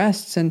off their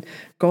breasts and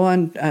go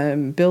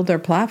on build their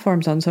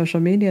platforms on social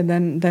media,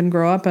 then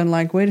grow up and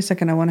like, wait a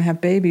second, I want to have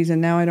babies,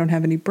 and now I don't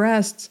have any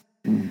breasts.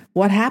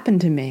 What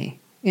happened to me?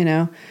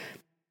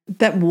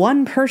 That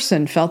one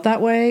person felt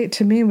that way,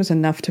 to me, was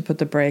enough to put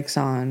the brakes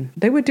on.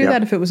 They would do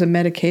that if it was a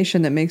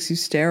medication that makes you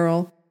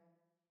sterile.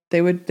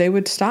 They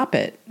would stop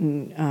it.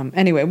 And,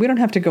 anyway, we don't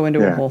have to go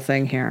into a whole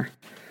thing here.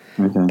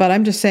 Mm-hmm. But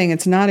I'm just saying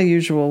it's not a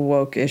usual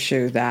woke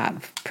issue, that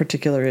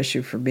particular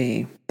issue for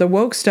me. The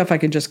woke stuff I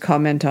can just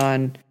comment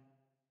on.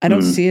 I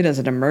don't see it as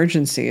an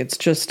emergency. It's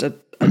just a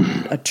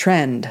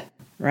trend,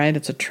 right?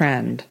 It's a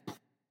trend.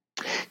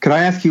 Could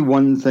I ask you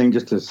one thing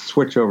just to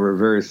switch over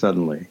very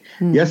suddenly?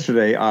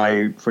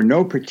 Yesterday, for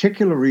no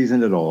particular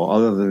reason at all,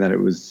 other than that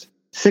it was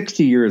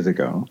 62 years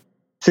ago,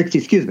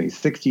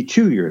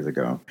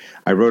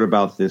 I wrote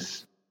about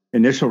this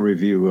initial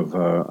review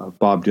of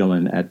Bob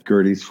Dylan at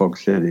Gerde's Folk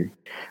City,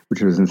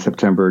 which was in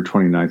September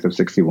 29th of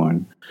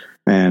 61.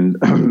 And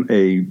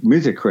a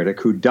music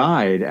critic who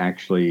died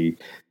actually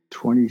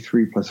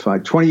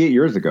 28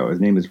 years ago.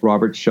 His name is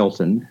Robert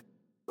Shelton,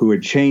 who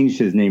had changed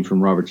his name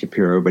from Robert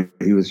Shapiro, but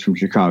he was from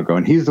Chicago.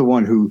 And he's the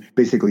one who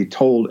basically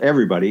told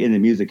everybody in the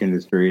music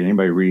industry and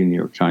anybody reading the New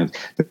York Times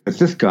that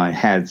this guy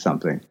had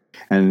something.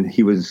 And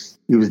he was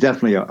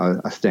definitely a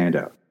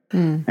standout.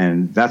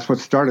 And that's what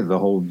started the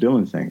whole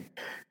Dylan thing.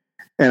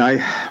 And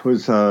I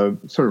was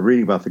sort of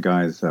reading about the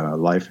guy's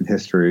life and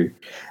history.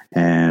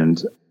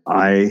 And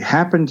I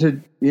happened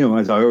to,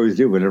 as I always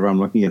do, whenever I'm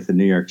looking at the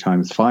New York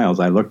Times files,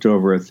 I looked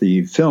over at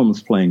the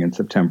films playing in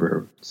September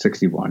of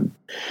 61.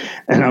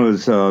 And I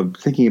was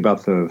thinking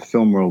about the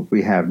film world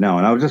we have now.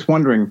 And I was just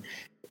wondering,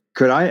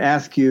 could I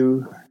ask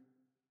you,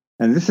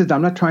 and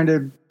I'm not trying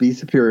to be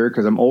superior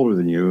because I'm older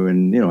than you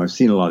and, I've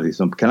seen a lot of these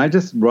films. Can I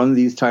just run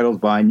these titles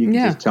by and you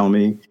can just tell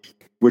me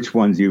which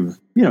ones you've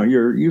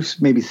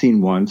maybe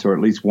seen once or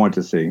at least want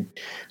to see?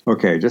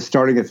 Okay, just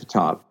starting at the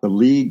top, The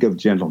League of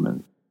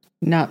Gentlemen.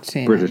 Not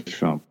seen British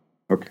film.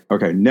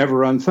 Okay.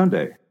 Never on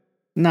Sunday.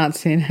 Not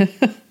seen it.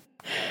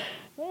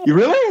 You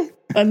really?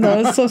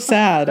 No, it's so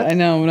sad. I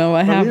know. No,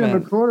 I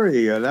haven't.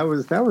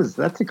 McCrory,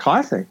 that's a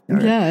classic.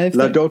 Right. Yeah.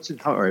 La Dolce,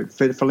 all right.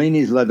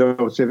 Fellini's La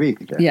Dolce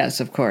Vita. Yes,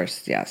 of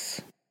course.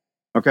 Yes.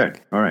 Okay.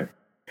 All right.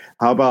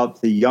 How about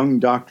The Young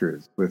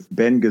Doctors with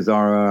Ben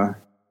Gazzara,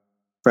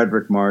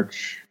 Frederick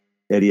March,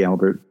 Eddie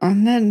Albert? I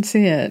didn't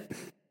see it.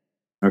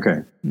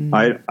 Okay.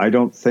 I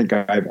don't think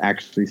I've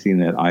actually seen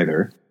that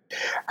either.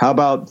 How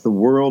about The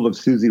World of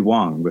Susie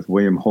Wong with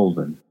William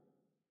Holden?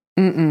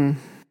 I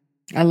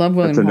love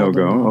William Holden. That's a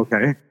no-go.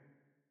 Okay.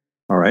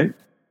 All right.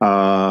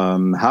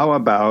 How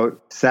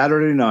about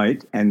Saturday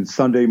Night and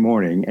Sunday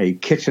Morning, a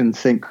kitchen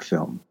sink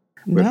film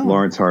with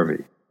Lawrence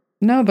Harvey?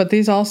 No, but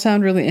these all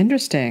sound really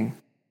interesting.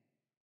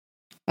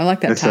 I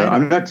like that title.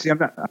 I'm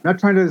not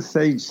trying to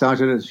say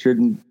Sasha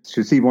should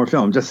see more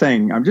film. I'm just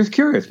saying, I'm just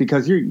curious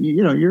because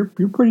you're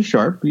pretty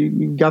sharp.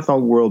 You got the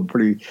whole world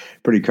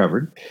pretty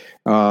covered.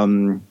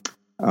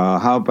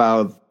 How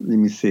about, let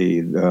me see,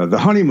 The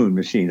Honeymoon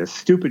Machine, a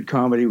stupid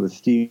comedy with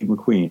Steve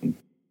McQueen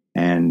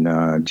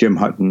and Jim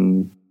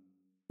Hutton?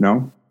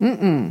 No?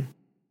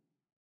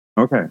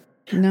 Okay.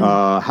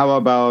 No. How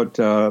about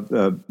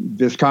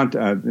Visconti?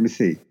 Let me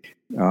see.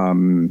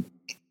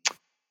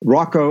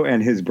 Rocco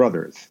and His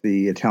Brothers,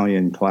 the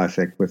Italian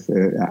classic with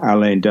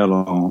Alain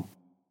Delon.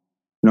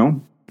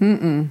 No?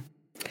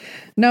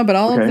 No, but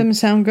all of them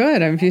sound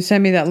good. If you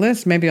send me that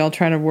list, maybe I'll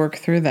try to work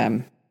through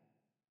them.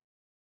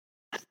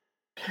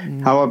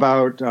 How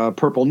about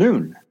Purple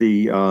Noon,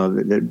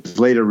 that's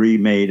later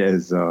remade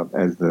as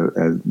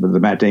the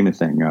Matt Damon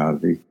thing,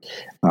 the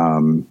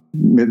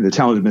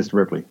Talented Mr.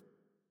 Ripley?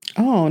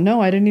 Oh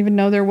no, I didn't even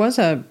know there was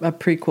a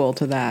prequel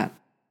to that.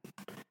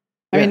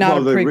 I mean, not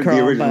a prequel,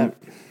 the original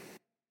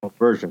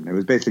version. It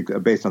was basically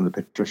based on the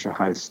Patricia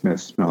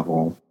Highsmith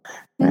novel.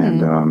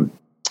 And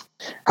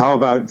how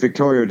about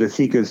Victoria De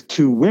Sica's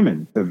Two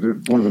Women?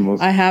 One of the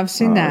most I have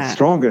seen that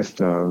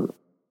strongest.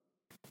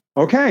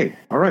 Okay,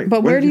 all right.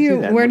 But where do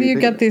you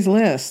get these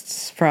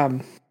lists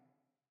from?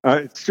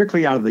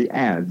 Strictly out of the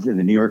ads in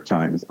the New York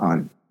Times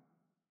on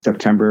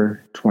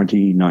September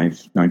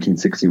 29th,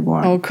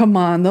 1961. Oh, come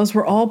on. Those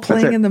were all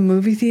playing in the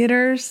movie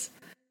theaters?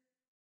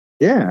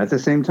 Yeah, at the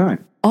same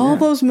time. All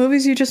those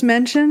movies you just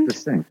mentioned?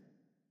 This thing.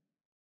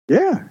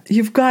 Yeah.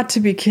 You've got to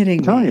be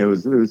kidding me. I'm telling you,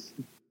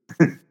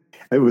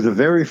 it was a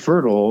very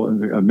fertile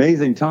and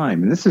amazing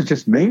time. And this is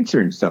just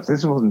mainstream stuff.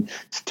 This wasn't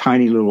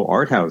tiny little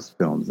art house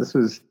films. This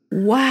was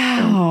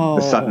wow.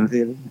 The Sutton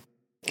Theater.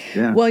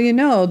 Yeah. Well, a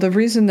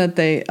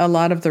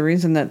lot of the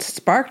reason that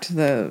sparked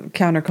the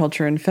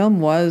counterculture in film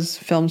was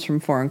films from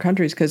foreign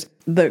countries, because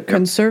the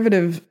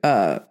conservative,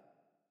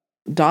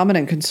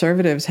 dominant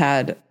conservatives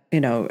had,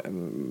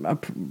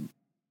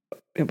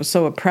 it was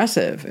so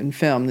oppressive in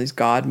film, these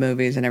God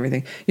movies and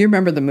everything. You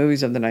remember the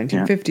movies of the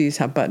 1950s,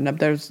 how buttoned up.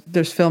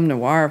 There's film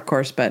noir, of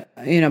course, but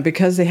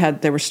because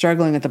they were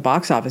struggling at the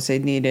box office, they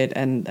needed,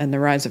 and the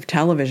rise of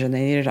television,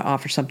 they needed to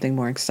offer something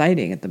more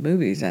exciting at the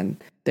movies,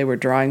 and they were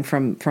drawing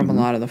from a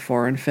lot of the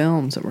foreign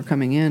films that were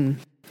coming in.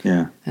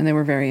 Yeah, and they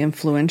were very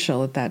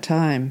influential at that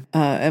time.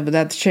 But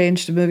that's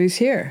changed the movies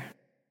here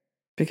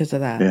because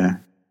of that. Yeah.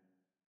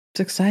 It's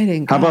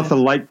exciting. How about the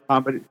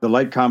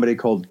light comedy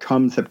called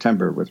Come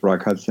September with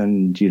Rock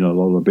Hudson, Gina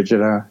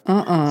Lollobrigida,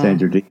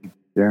 Sandra Dee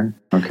there?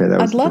 Okay, that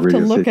was. I'd love to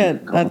look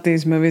at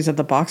these movies at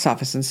the box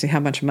office and see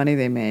how much money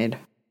they made.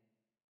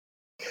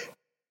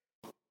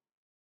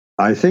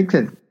 I think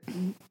that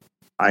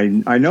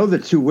I know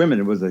that Two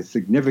Women was a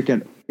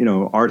significant,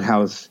 art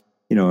house.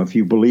 If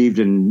you believed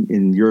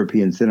in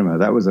European cinema,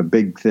 that was a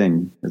big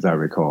thing, as I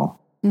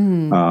recall.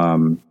 And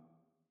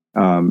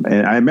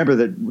I remember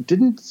that,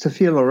 didn't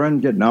Sophia Loren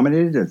get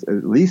nominated,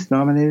 at least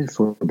nominated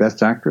for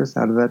Best Actress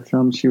out of that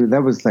film?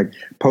 That was like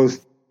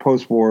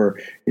post-war,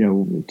 a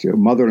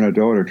mother and a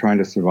daughter trying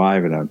to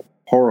survive in a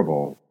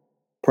horrible,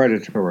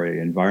 predatory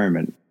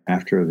environment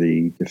after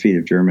the defeat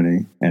of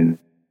Germany and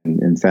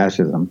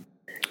fascism.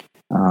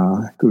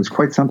 It was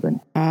quite something.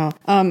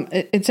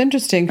 It's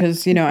interesting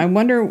because, I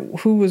wonder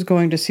who was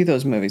going to see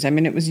those movies. I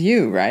mean, it was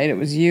you, right? It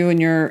was you and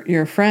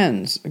your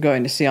friends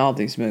going to see all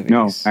these movies.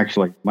 No,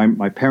 actually,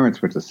 my parents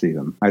went to see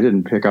them. I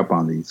didn't pick up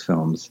on these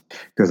films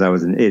because I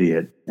was an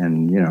idiot,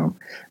 and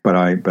but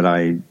I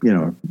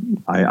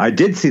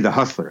did see The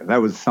Hustler.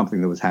 That was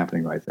something that was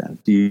happening right then.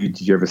 Did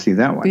you ever see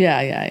that one?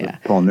 Yeah.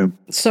 With Paul Newman.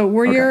 So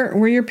were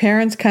your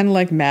parents kind of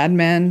like Mad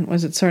Men?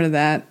 Was it sort of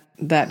that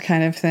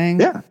kind of thing?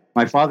 Yeah.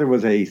 My father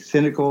was a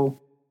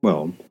cynical,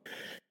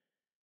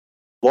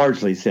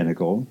 largely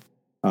cynical,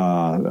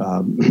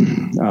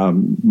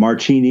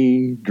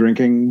 martini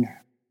drinking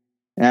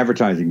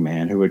advertising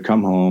man who would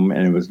come home,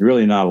 and it was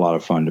really not a lot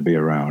of fun to be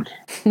around.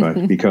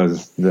 But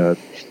because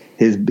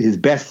his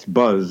best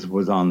buzz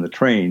was on the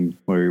train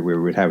where we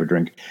would have a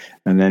drink,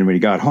 and then when he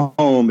got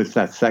home, it's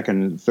that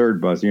second and third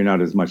buzz. You're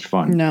not as much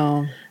fun.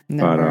 No,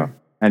 never. But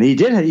and he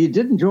did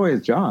enjoy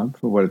his job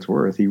for what it's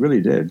worth. He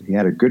really did. He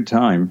had a good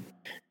time.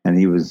 And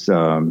it was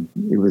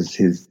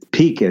his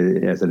peak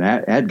as an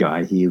ad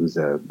guy. He was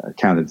a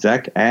account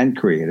exec and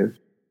creative,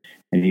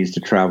 and he used to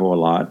travel a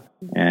lot.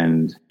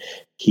 And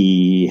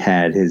he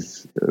had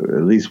his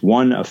at least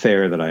one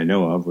affair that I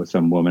know of with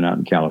some woman out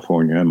in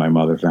California, and my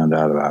mother found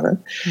out about it.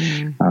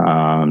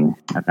 And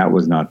that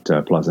was not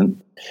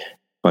pleasant.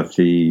 But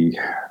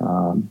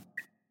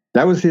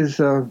that was his.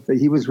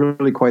 He was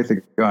really quite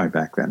the guy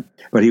back then.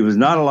 But he was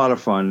not a lot of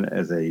fun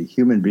as a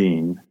human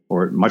being,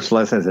 or much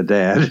less as a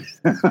dad.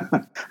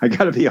 I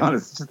got to be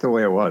honest, it's just the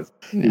way it was.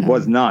 Yeah. He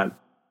was not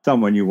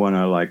someone you want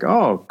to like,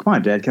 oh, come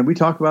on, Dad, can we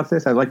talk about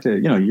this? I'd like to,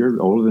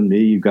 you're older than me.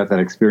 You've got that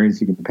experience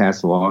you can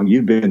pass along.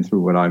 You've been through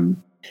what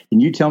can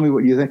you tell me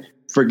what you think?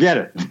 Forget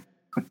it.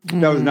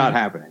 That was not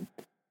happening,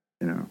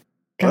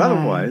 But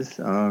otherwise,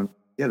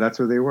 that's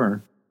where they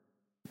were.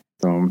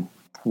 So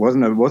it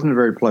wasn't a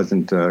very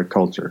pleasant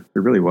culture. It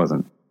really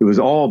wasn't. It was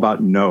all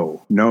about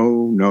no.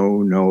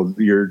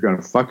 You're going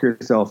to fuck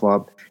yourself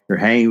up. You're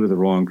hanging with the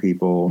wrong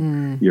people.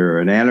 You're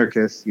an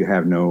anarchist. You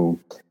have no,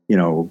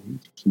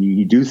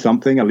 you do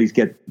something, at least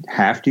get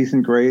half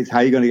decent grades. How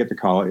are you going to get to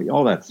college?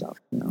 All that stuff.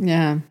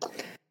 Yeah.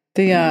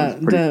 That's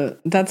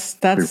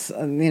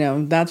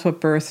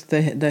what birthed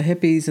the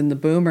hippies and the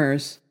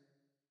boomers.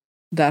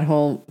 That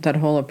whole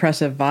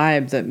oppressive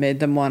vibe that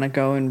made them want to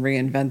go and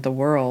reinvent the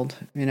world.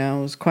 It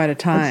was quite a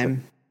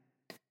time.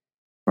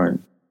 Right.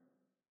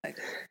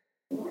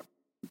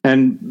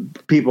 And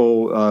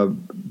people,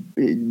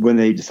 when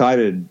they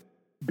decided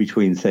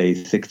between, say,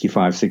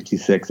 65,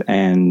 66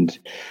 and,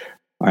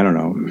 I don't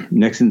know,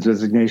 Nixon's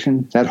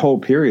resignation, that whole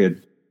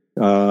period,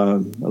 a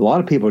lot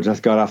of people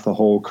just got off the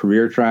whole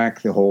career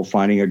track, the whole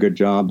finding a good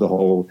job, the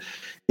whole,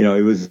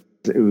 it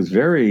was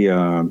very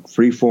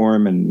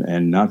free-form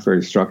and not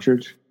very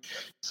structured.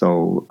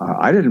 So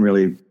I didn't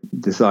really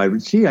decide,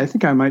 I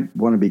think I might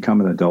want to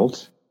become an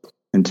adult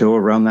until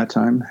around that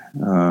time.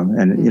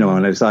 And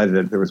I decided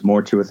that there was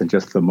more to it than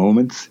just the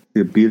moments,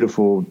 the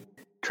beautiful,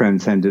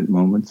 transcendent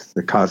moments,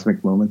 the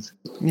cosmic moments.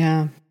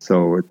 Yeah.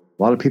 So a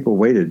lot of people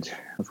waited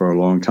for a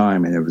long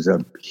time, and it was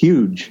a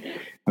huge,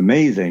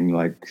 amazing,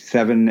 like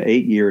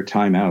 7-8 year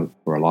timeout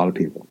for a lot of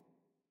people.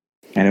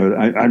 And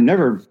I've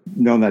never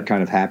known that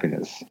kind of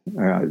happiness.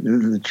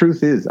 The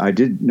truth is, I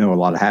did know a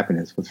lot of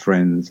happiness with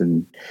friends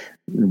and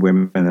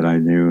women that I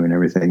knew and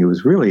everything. It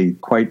was really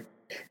quite,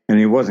 and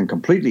it wasn't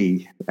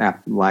completely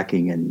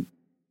lacking in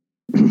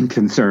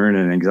concern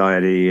and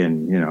anxiety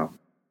and,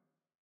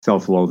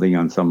 self-loathing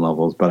on some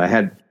levels. But I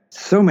had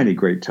so many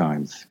great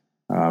times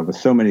with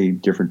so many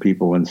different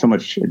people and so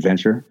much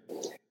adventure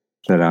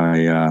that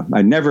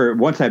I never,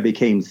 once I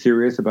became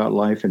serious about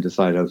life and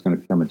decided I was going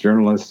to become a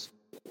journalist,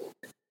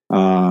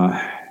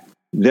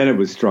 then it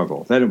was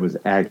struggle. Then it was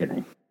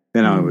agony.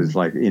 Then I was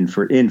like in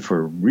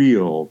for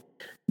real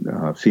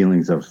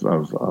feelings of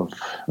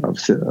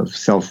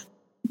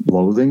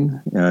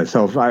self-loathing.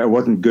 I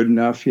wasn't good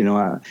enough,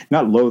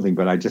 not loathing,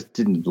 but I just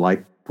didn't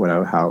like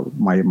how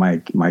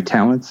my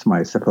talents,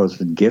 my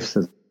supposed gifts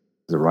as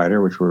a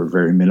writer, which were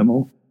very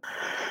minimal.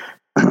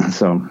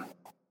 So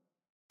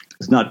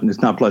it's not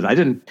pleasant. I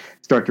didn't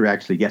start to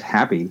actually get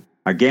happy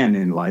again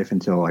in life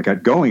until I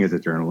got going as a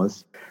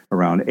journalist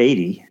around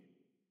 80.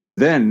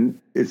 Then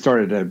it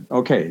started to,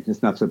 okay,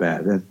 it's not so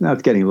bad. Now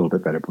it's getting a little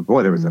bit better. But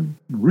boy, there was a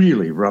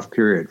really rough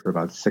period for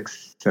about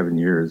 6-7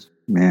 years.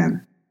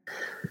 Man.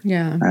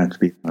 Yeah. I have to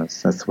be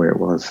honest. That's the way it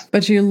was.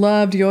 But you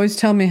always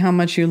tell me how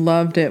much you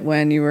loved it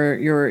when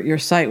your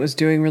site was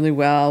doing really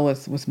well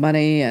with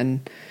money,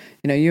 and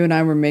you and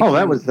I were making. Oh,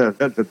 that was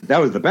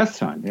the best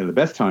time. The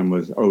best time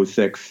was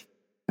 2006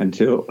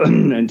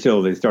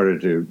 until they started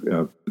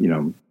to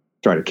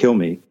try to kill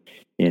me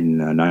in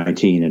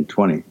 19 and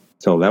 20.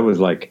 So that was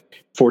like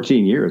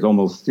 14 years,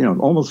 almost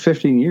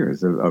 15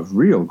 years of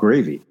real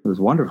gravy. It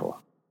was wonderful.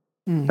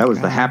 That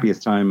was the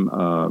happiest time,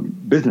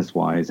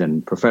 business-wise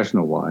and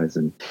professional-wise,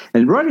 and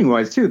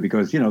writing-wise too,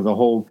 because the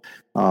whole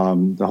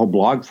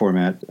blog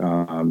format,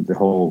 the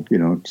whole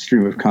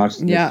stream of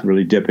consciousness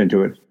really dip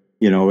into it.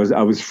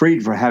 I was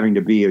freed from having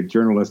to be a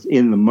journalist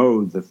in the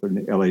modes of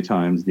the L.A.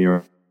 Times, New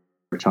York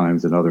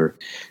Times, and other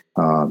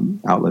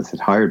outlets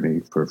that hired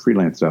me for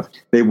freelance stuff.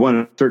 They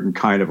wanted a certain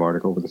kind of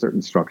article with a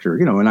certain structure,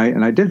 and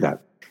I did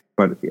that.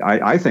 But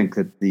I think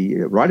that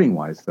the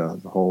writing-wise, the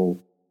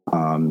whole.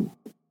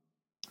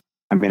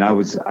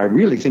 I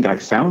really think I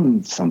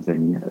found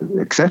something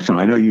exceptional.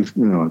 I know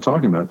what I'm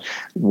talking about.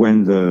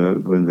 When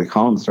the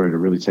columns started to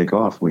really take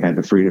off, we had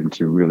the freedom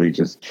to really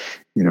just,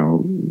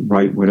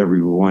 write whatever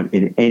we want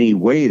in any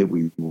way that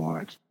we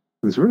want.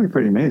 It was really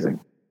pretty amazing.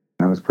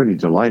 I was pretty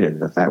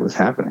delighted that was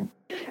happening.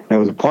 That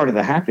was a part of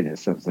the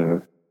happiness of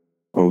the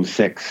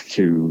 06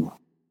 to,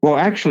 well,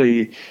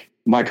 actually,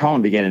 my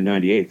column began in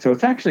 98. So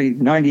it's actually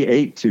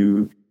 98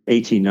 to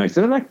 1890.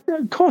 So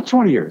call it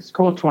 20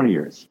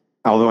 years.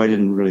 Although I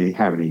didn't really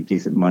have any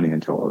decent money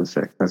until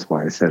 06. That's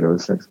why I said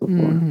 06 before.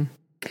 Mm-hmm.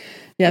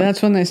 Yeah,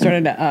 that's when they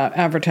started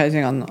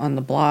advertising on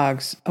the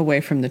blogs away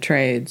from the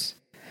trades.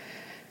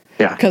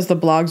 Yeah. Because the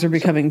blogs are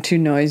becoming too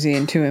noisy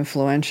and too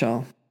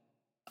influential.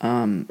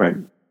 Right.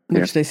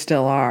 Which they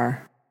still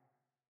are.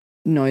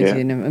 Noisy. Yeah.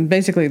 And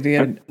basically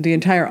the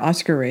entire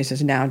Oscar race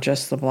is now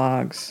just the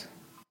blogs.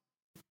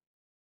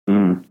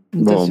 Well,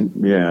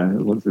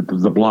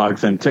 the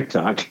blogs and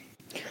TikTok.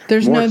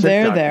 There's no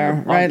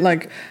there, right?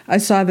 Like I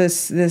saw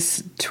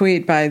this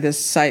tweet by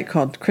this site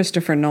called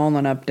Christopher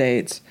Nolan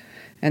Updates,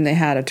 and they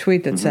had a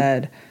tweet that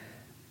said,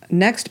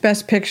 "Next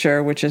Best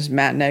Picture," which is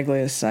Matt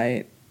Neglia's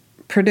site,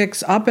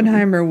 predicts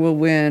Oppenheimer will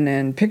win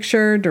in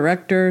picture,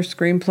 director,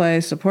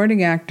 screenplay,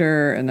 supporting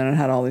actor, and then it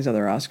had all these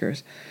other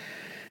Oscars.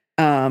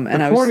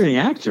 Supporting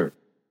actor?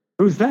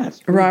 Who's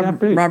that?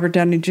 Robert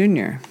Downey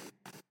Jr.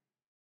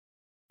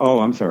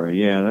 Oh, I'm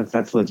sorry. Yeah,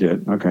 that's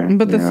legit. Okay.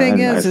 But the thing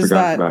is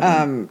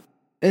that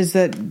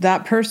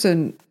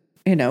person,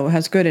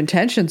 has good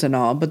intentions and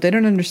all, but they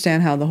don't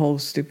understand how the whole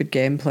stupid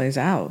game plays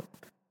out.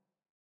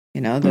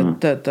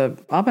 The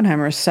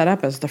Oppenheimer is set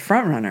up as the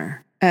front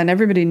runner, and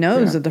everybody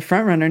knows that the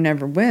front runner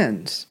never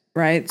wins,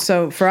 right?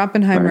 So for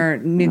Oppenheimer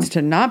needs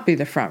to not be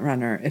the front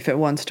runner if it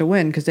wants to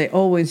win, because they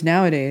always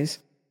nowadays,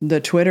 the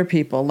Twitter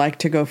people like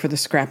to go for the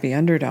scrappy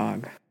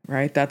underdog,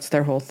 right? That's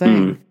their whole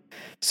thing.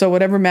 So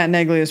whatever Matt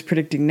Neglia is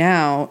predicting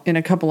now, in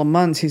a couple of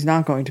months, he's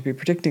not going to be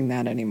predicting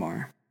that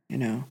anymore,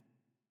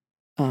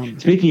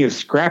 Speaking of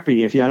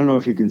scrappy, I don't know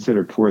if you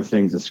consider Poor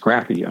Things a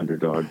scrappy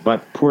underdog,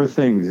 but Poor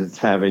Things is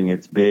having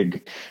its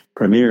big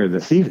premiere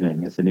this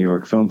evening at the New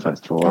York Film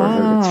Festival,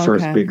 or its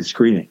first big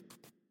screening.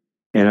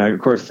 And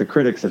of course, the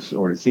critics have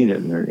already seen it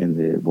in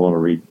the Walter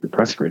Reed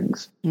press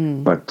screenings.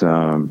 But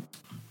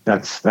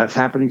that's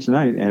happening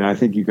tonight, and I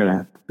think you're going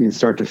to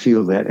start to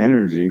feel that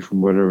energy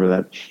from whether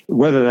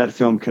that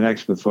film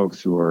connects with folks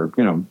who are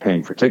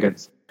paying for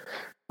tickets.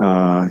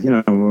 We're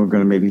going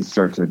to maybe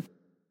start to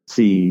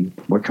see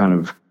what kind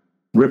of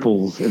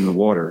ripples in the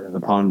water, in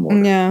the pond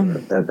water,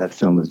 that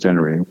film is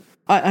generating.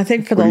 I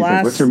think for the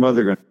last, what's your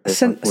mother going to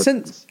say?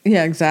 Since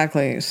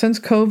exactly. Since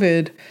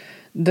COVID,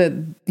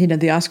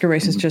 the Oscar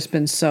race has just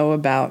been so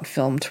about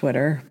film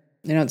Twitter.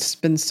 It's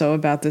been so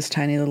about this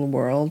tiny little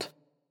world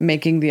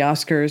making the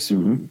Oscars,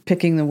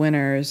 picking the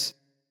winners.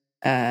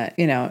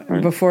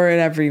 Before it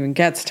ever even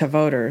gets to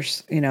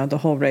voters, the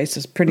whole race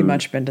has pretty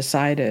much been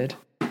decided.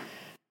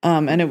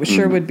 And it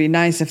sure would be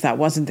nice if that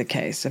wasn't the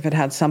case, if it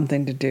had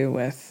something to do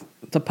with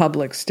the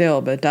public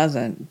still, but it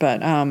doesn't.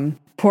 But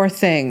Poor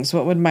Things,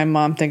 what would my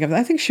mom think of?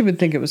 I think she would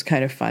think it was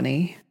kind of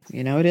funny.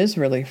 It is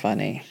really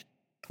funny.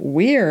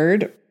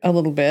 Weird a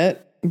little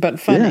bit, but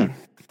funny.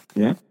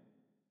 Yeah.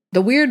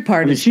 The weird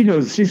part is she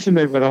knows, she's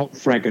familiar with the whole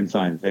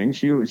Frankenstein thing.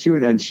 She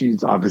would, and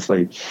she's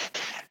obviously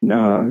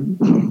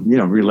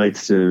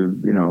relates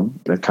to,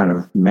 that kind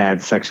of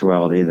mad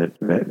sexuality that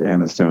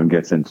Emma Stone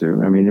gets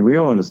into. I mean, we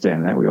all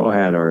understand that. We all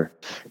had our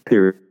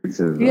periods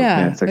of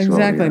mad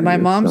sexuality. Exactly. My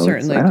mom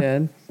certainly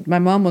did. My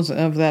mom was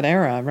of that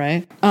era,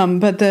 right?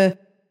 But the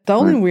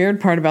only weird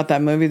part about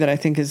that movie that I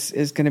think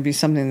is going to be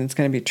something that's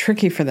going to be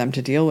tricky for them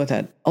to deal with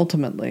it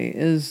ultimately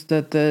is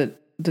that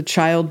the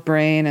child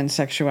brain and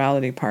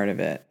sexuality part of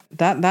it.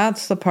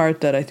 That's the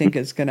part that I think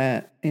is going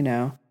to,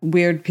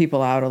 weird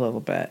people out a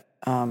little bit.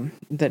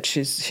 That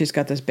she's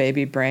got this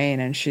baby brain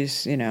and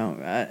she's,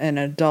 an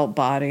adult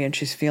body and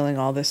she's feeling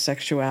all this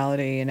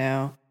sexuality,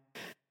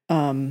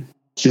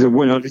 She's a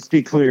woman. Let's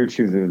be clear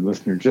to the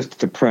listener, just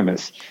the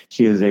premise.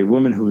 She is a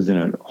woman who was in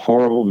a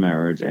horrible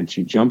marriage and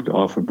she jumped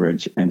off a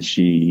bridge and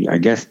she, I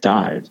guess,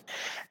 died.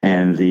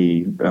 And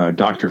the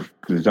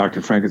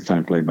Dr.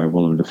 Frankenstein, played by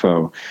Willem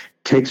Dafoe,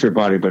 takes her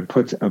body but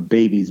puts a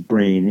baby's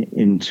brain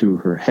into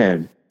her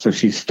head. So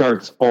she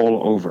starts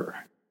all over.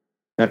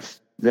 That's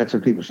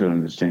what people should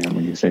understand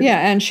when you say that.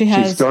 And she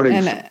has,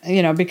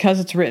 because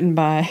it's written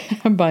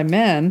by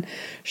men,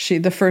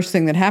 the first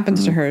thing that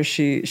happens to her is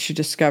she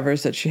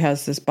discovers that she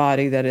has this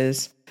body that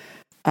is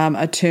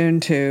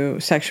attuned to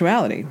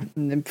sexuality,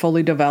 a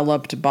fully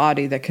developed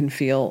body that can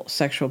feel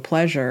sexual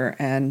pleasure,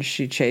 and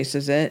she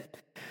chases it,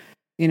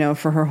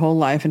 for her whole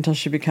life until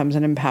she becomes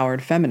an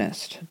empowered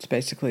feminist. It's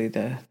basically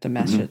the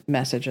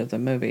message of the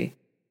movie.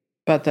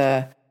 But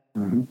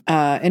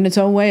in its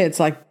own way, it's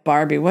like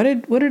Barbie. What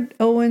did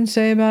Owen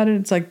say about it?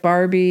 It's like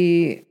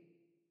Barbie,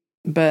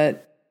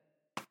 but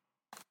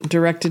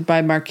directed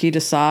by Marquis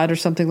de Sade or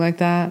something like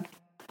that.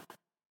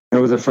 It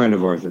was a friend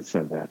of ours that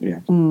said that.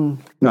 Yeah,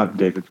 not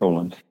David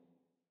Poland,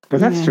 but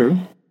that's true.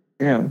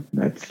 Yeah,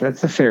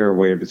 that's a fair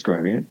way of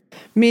describing it.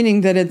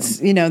 Meaning that it's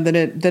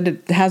that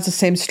it has the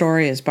same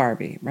story as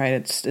Barbie, right?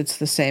 It's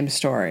the same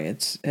story.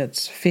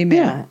 It's female.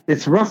 Yeah,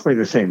 it's roughly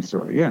the same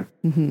story. Yeah,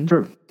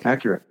 true,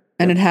 accurate.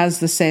 And it has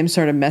the same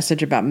sort of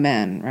message about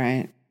men,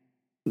 right?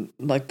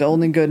 Like the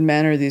only good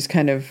men are these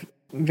kind of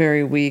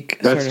very weak,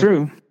 that's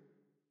true,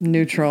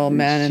 neutral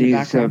men in the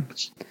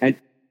background.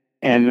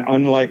 And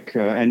unlike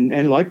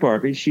and like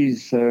Barbie,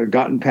 she's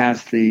gotten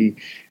past the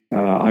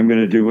I'm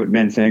going to do what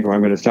men think, or I'm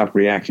going to stop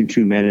reacting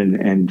to men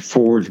and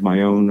forge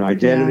my own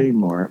identity,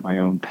 more my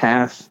own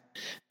path.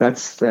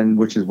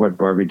 Which is what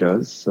Barbie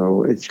does.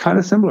 So it's kind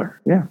of similar.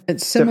 Yeah,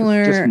 it's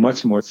similar, just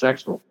much more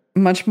sexual.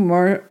 Much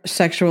more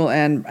sexual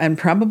and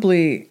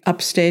probably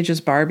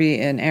upstages Barbie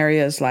in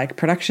areas like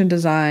production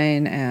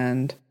design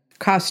and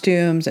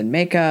costumes and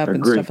makeup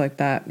and stuff like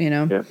that,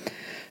 Yeah.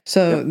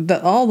 So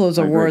all those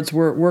awards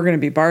were going to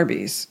be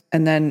Barbies.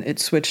 And then it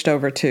switched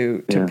over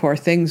to Poor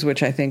Things,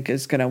 which I think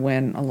is going to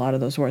win a lot of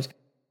those awards.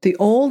 The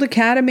old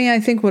Academy, I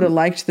think, would have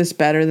liked this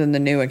better than the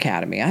new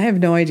Academy. I have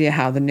no idea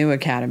how the new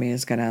Academy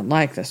is going to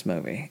like this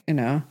movie,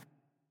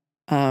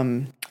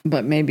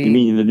 But maybe... You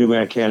mean the new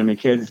Academy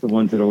kids, the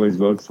ones that always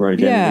vote for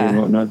identity and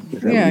whatnot?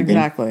 Yeah,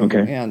 exactly.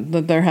 Okay. Yeah,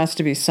 that there has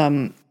to be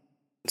some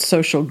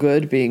social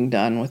good being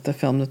done with the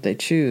film that they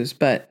choose.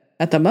 But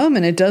at the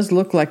moment, it does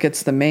look like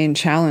it's the main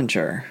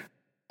challenger.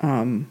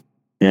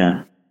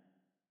 Yeah,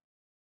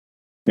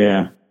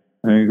 I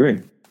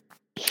agree.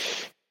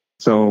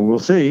 So we'll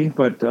see.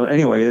 But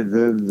anyway,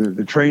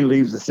 the train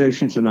leaves the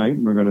station tonight.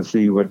 We're going to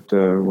see what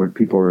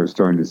people are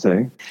starting to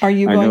say. Are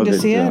you going to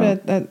see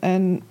it?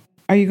 And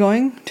are you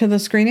going to the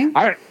screening?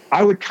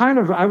 I would kind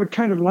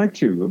of like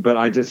to, but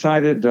I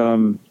decided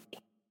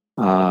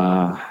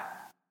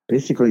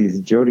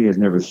basically Jody has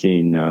never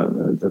seen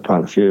the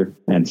Pas de Feu,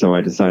 and so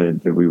I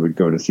decided that we would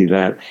go to see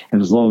that.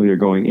 And as long as we are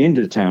going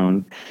into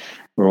town,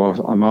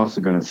 I'm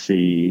also going to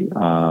see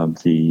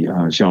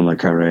the Jean Le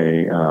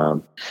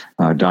Carré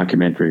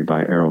documentary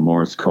by Errol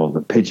Morris called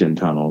The Pigeon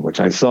Tunnel, which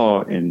I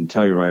saw in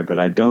Telluride, but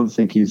I don't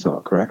think you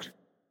saw, correct?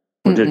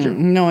 Or did you?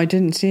 No, I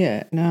didn't see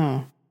it,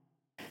 no.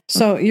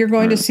 So you're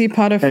going to see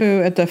Pas de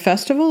Feu at the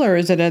festival, or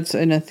is it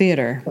in a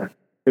theater?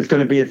 It's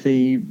going to be at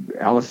the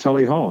Alice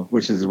Tully Hall,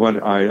 which is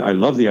what I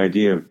love the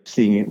idea of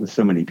seeing it with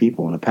so many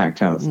people in a packed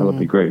house. That'll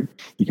be great.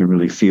 You can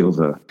really feel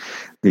the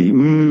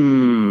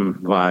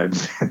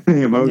vibes,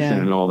 the emotion,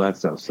 and all that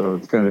stuff. So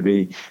it's going to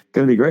be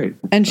great.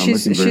 And I'm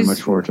looking very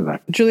much forward to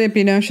that. Juliette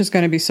Binoche is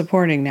going to be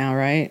supporting now,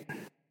 right?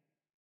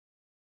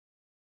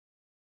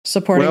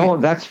 Supporting. Well,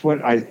 that's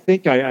what I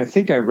think. I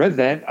think I read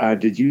that.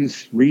 Did you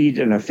read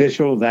an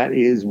official that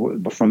is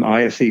from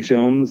IFC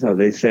Films? Are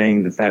they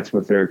saying that that's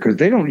what they're, because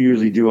they don't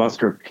usually do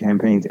Oscar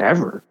campaigns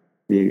ever,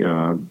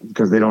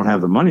 because they don't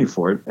have the money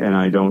for it, and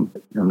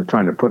I'm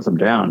trying to put them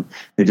down.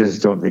 They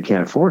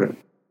can't afford it.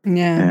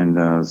 Yeah.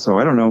 And so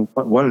I don't know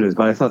what it is,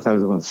 but I thought that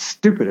was one of the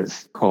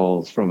stupidest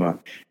calls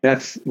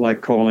that's like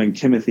calling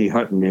Timothy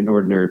Hutton in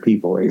Ordinary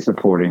People a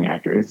supporting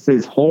actor. It's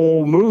his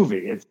whole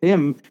movie. It's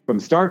him from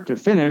start to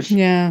finish.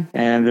 Yeah.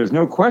 And there's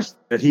no question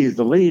that he's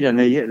the lead, and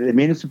they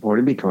made him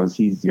supporting because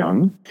he's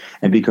young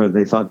and because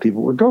they thought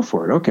people would go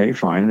for it. Okay,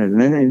 fine. And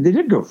then they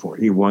did go for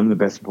it. He won the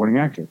Best Supporting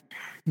Actor.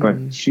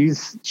 But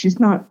she's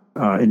not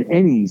in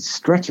any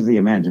stretch of the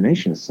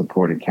imagination a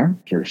supporting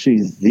character.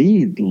 She's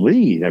the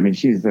lead. I mean,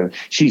 she's the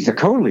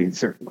co-lead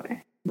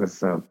certainly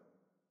with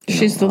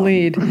She's the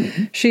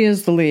lead. She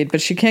is the lead,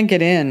 but she can't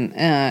get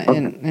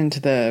into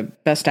the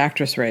Best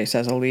Actress race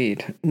as a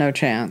lead. No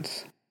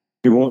chance.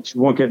 She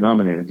won't get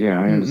nominated. Yeah,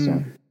 I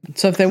understand.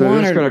 So if they want her,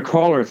 they're just going to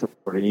call her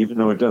supporting, even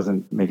though it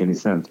doesn't make any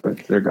sense.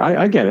 But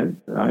I get it.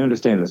 I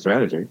understand the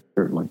strategy,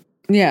 certainly.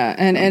 Yeah,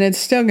 and it's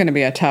still going to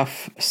be a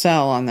tough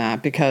sell on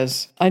that,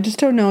 because I just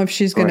don't know if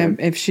she's going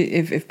to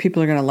if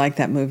people are going to like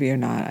that movie or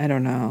not. I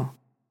don't know.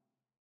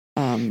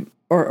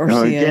 Or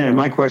no, see again, it.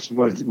 My question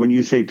was, when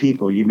you say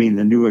people, you mean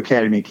the new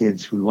Academy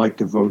kids who like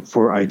to vote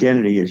for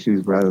identity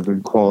issues rather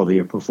than quality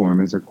of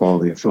performance or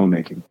quality of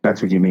filmmaking.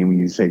 That's what you mean when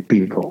you say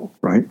people,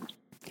 right?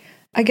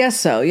 I guess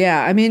so,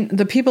 yeah. I mean,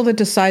 the people that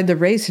decide the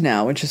race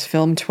now, which is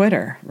film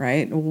Twitter,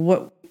 right?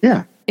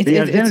 Yeah, the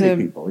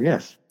identity people,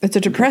 yes. It's a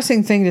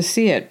depressing thing to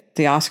see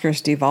the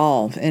Oscars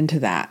devolve into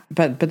that.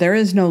 But there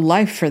is no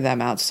life for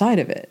them outside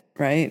of it,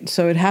 right?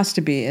 So it has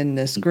to be in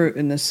this group,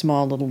 in this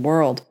small little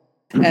world.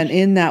 And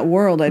in that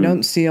world, I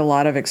don't see a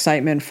lot of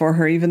excitement for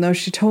her, even though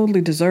she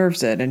totally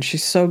deserves it. And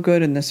she's so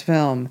good in this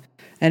film.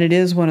 And it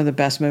is one of the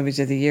best movies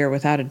of the year,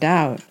 without a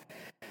doubt.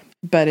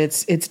 But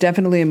it's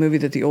definitely a movie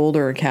that the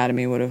older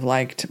Academy would have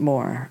liked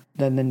more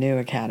than the new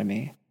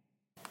Academy.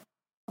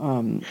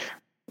 One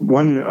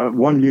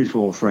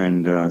mutual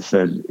friend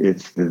said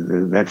it's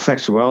that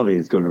sexuality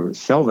is going to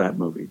sell that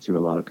movie to a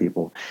lot of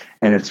people.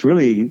 And it's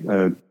really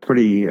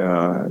pretty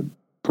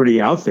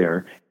out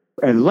there,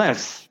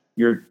 unless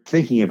you're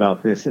thinking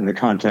about this in the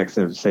context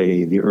of,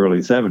 say, the early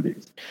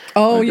 70s.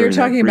 Oh, you're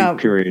talking about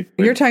period.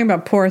 You're talking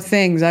about Poor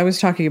Things. I was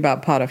talking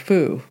about Pot of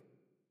Foo.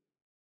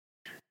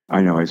 I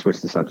know, I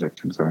switched the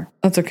subject. I'm sorry.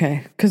 That's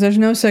okay, because there's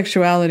no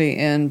sexuality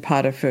in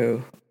Pot of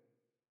Foo.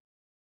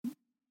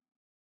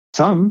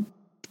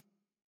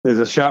 There's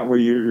a shot where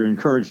you're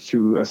encouraged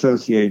to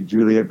associate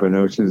Juliette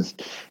Binoche's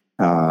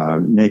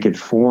naked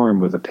form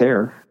with a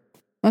pear.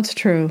 That's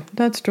true.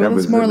 That's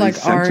more like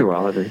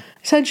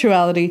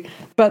sensuality.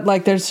 But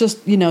like, there's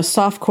just,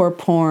 softcore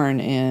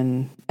porn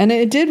and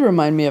it did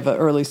remind me of an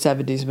early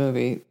 70s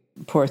movie,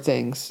 Poor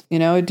Things.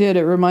 It did.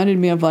 It reminded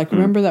me of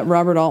remember that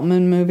Robert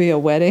Altman movie, A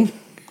Wedding?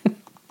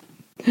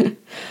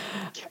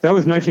 That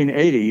was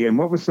 1980. And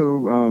what was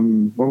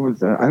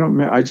that? I don't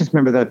remember. I just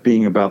remember that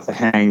being about the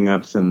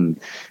hang-ups and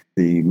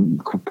the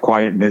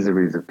quiet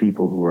miseries of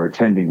people who were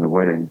attending the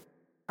wedding.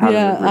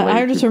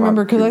 I just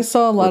remember because I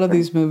saw a lot of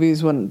these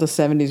movies, the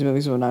 70s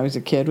movies, when I was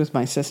a kid with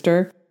my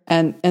sister,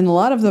 and a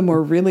lot of them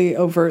were really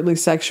overtly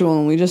sexual,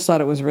 and we just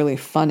thought it was really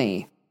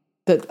funny.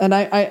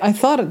 I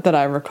thought that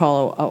I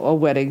recall a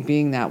wedding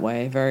being that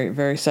way, very,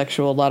 very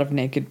sexual, a lot of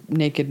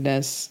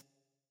nakedness,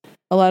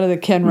 a lot of the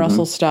Ken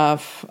Russell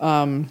stuff,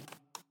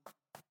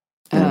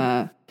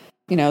 the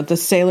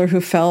sailor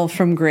who fell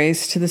from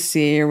grace to the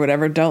sea or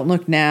whatever, Don't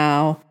Look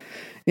Now.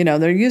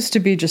 There used to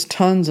be just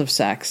tons of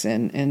sex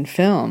in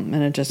film,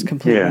 and it just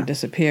completely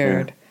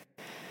disappeared.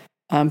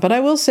 Yeah. But I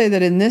will say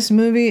that in this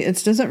movie,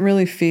 it doesn't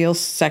really feel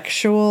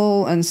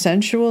sexual and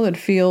sensual. It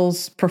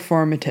feels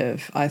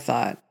performative, I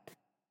thought.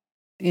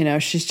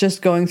 She's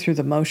just going through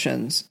the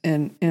motions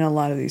in a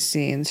lot of these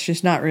scenes.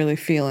 She's not really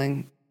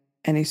feeling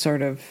any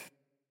sort of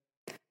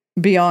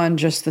beyond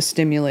just the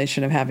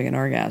stimulation of having an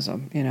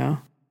orgasm,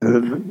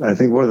 I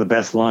think one of the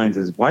best lines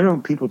is, why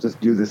don't people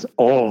just do this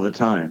all the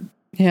time?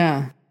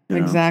 Yeah.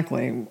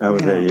 Exactly.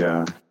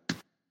 That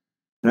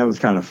was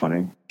kind of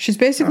funny. She's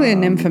basically a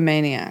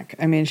nymphomaniac.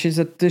 I mean, she's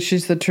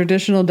the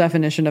traditional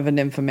definition of a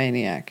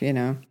nymphomaniac.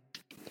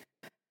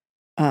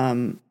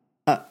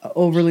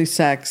 Overly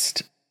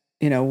sexed,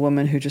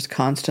 woman who just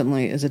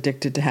constantly is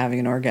addicted to having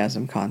an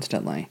orgasm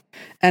constantly.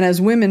 And as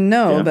women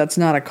know, that's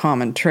not a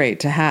common trait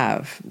to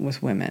have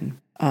with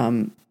women.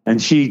 And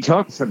she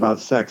talks about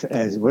sex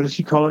as, what does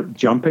she call it?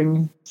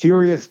 Jumping,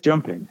 furious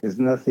jumping.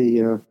 Isn't that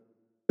the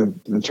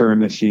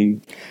term that she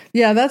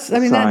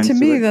to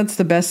me that's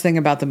the best thing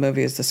about the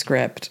movie is the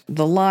script.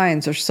 The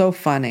lines are so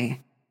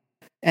funny,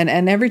 and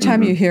every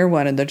time you hear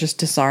one, and they're just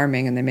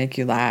disarming and they make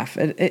you laugh.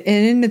 And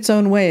in its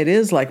own way, it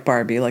is like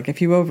Barbie. Like,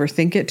 if you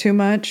overthink it too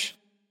much,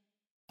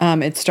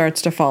 it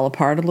starts to fall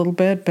apart a little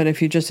bit. But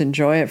if you just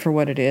enjoy it for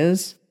what it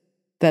is,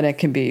 then it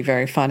can be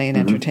very funny and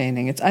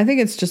entertaining. I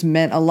think it's just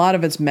a lot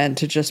of it's meant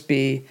to just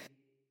be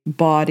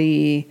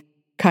bawdy,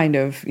 kind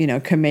of,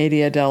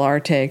 commedia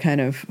dell'arte,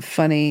 kind of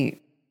funny,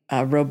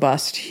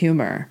 robust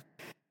humor.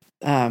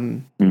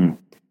 But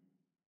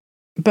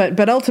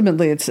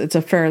ultimately it's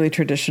a fairly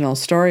traditional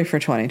story for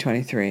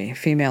 2023.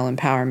 Female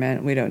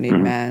empowerment. We don't need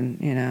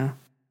men,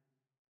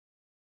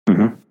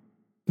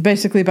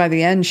 Basically, by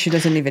the end, she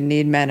doesn't even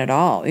need men at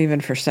all,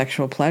 even for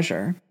sexual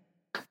pleasure.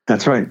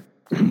 That's right.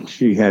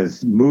 She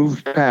has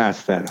moved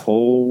past that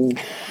whole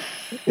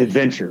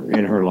adventure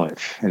in her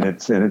life, and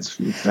it's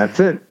that's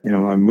it.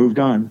 I moved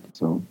on.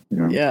 So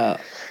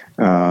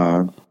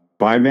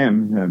by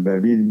them,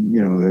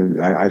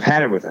 I've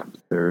had it with them.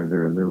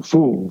 They're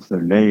fools.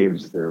 They're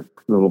knaves. They're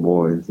little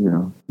boys.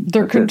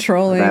 They're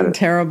controlling,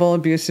 terrible,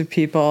 abusive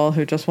people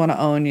who just want to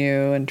own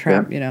you and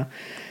trap.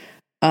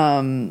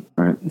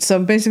 Right.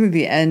 So basically,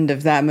 the end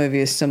of that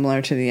movie is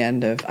similar to the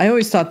end of. I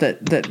always thought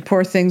that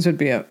Poor Things would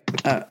be a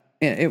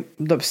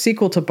the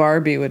sequel to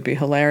Barbie would be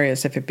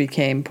hilarious if it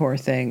became Poor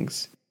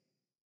Things.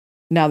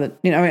 Now that,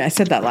 I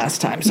said that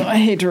last time, so I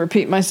hate to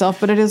repeat myself,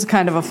 but it is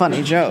kind of a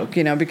funny joke,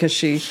 because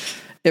she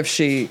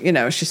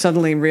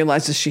suddenly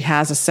realizes she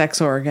has a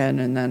sex organ,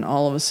 and then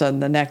all of a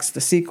sudden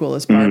the sequel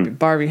is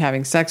Barbie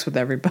having sex with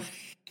everybody.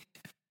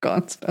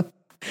 God, so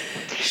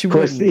she of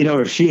course,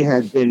 if she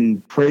had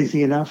been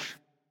crazy enough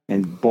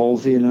and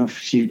ballsy enough,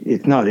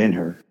 it's not in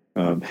her.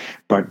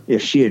 But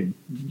if she had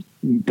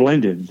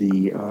blended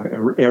the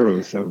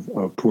eros of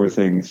Poor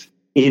Things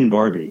in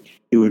Barbie,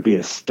 it would be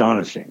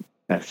astonishing,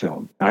 that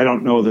film. I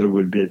don't know that it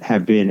would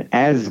have been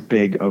as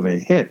big of a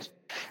hit,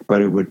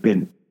 but it would have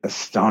been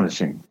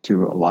astonishing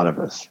to a lot of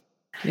us.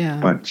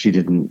 Yeah. But she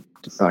didn't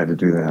decide to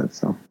do that.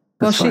 So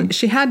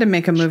she had to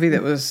make a movie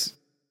that was,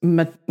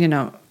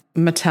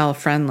 Mattel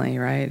friendly,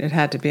 right? It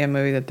had to be a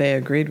movie that they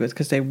agreed with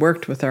because they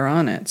worked with her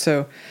on it.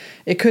 So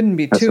it couldn't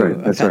be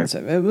too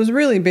offensive. Right. It was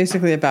really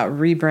basically about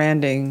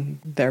rebranding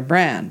their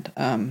brand.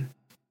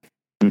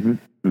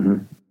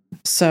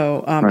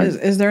 So right.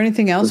 Is there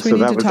anything else we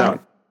need to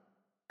talk?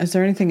 Is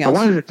there anything else?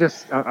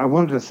 I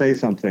wanted to say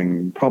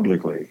something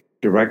publicly,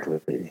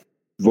 directly,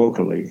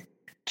 vocally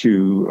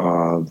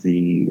to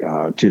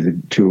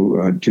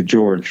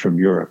George from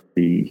Europe.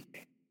 In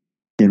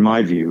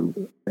my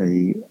view,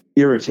 a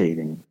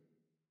irritating,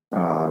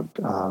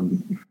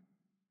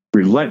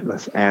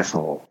 relentless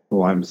asshole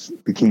who I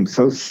became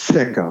so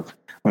sick of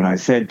when I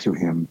said to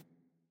him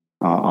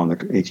on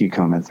the HE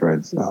comment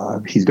threads,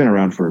 he's been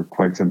around for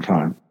quite some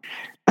time,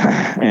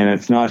 and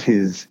it's not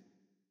his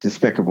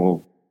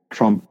despicable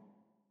Trump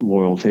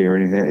loyalty or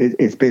anything.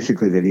 It's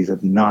basically that he's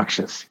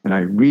obnoxious, and I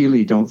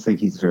really don't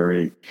think he's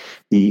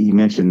he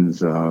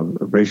mentions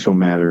racial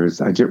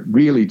matters. I just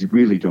really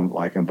don't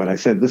like him. But I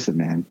said, listen,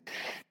 man,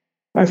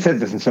 I've said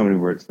this in so many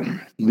words.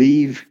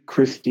 Leave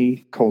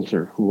Christy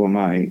Coulter, whom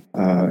I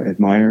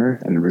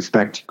admire and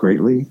respect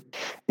greatly,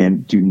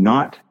 and do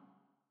not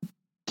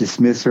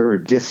dismiss her or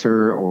diss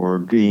her or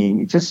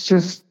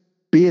just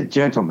be a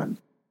gentleman.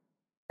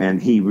 And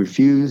he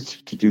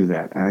refused to do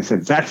that. And I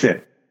said, that's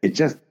it. It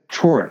just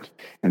tore it.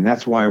 And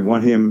that's why I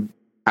want him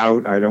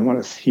out. I don't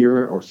want to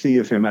hear or see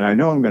of him. And I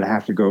know I'm going to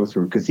have to go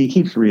through because he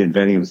keeps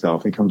reinventing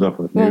himself. He comes up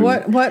with new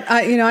I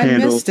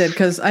missed it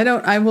because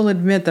I will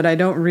admit that I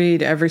don't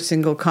read every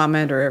single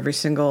comment or every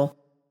single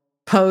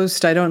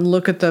post. I don't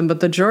look at them, but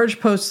the George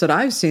posts that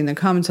I've seen, the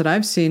comments that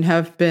I've seen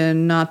have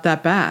been not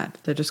that bad.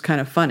 They're just kind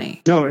of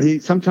funny. No,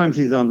 sometimes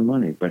he's on the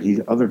money, but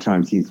other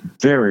times he's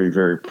very,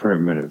 very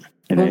primitive.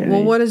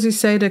 What does he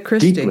say to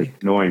Christy? Deeply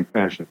annoying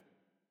fashion.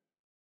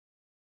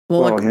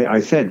 Well, I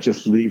said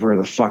just leave her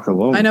the fuck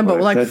alone. I know,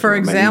 but for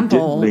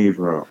example, leave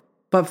her.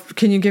 But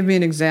can you give me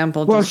an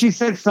example? Well, she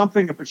said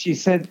something about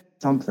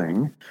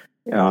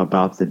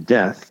the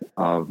death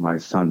of my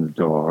son's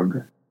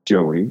dog,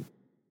 Joey,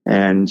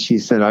 and she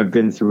said, "I've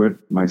been through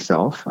it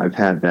myself. I've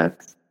had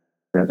that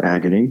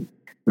agony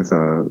with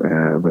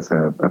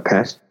a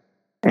pet."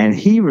 And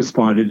he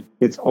responded,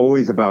 "It's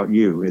always about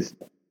you, isn't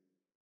it?"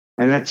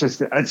 And that's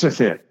just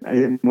it.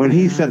 When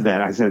he said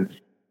that, I said,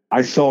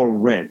 I saw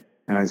red.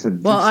 And I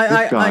said, "Well,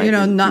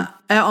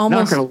 not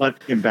going to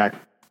let him back."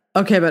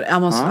 Okay, but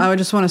I would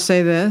just want to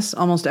say this: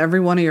 almost every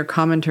one of your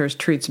commenters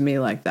treats me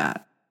like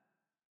that.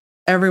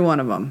 Every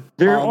one of them,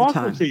 they're all the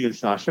awful time. to you,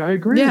 Sasha. I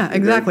agree. Yeah,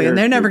 exactly, and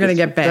they're never going to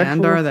get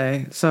banned, are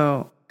they?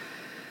 So,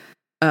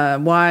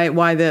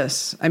 why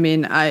this? I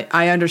mean,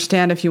 I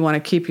understand if you want to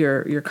keep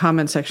your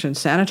comment section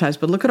sanitized,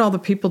 but look at all the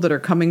people that are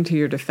coming to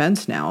your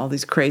defense now. All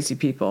these crazy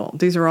people.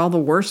 These are all the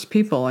worst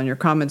people in your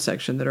comment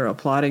section that are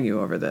applauding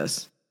you over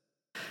this.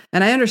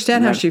 And I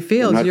understand how she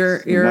feels. I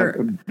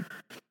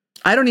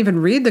don't even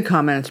read the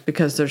comments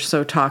because they're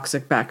so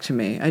toxic back to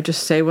me. I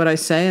just say what I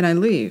say and I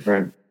leave.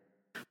 Right.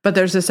 But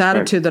there's this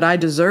attitude that I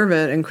deserve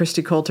it and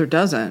Christy Coulter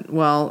doesn't.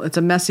 Well, it's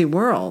a messy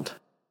world.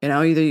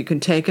 Either you can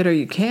take it or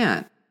you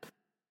can't.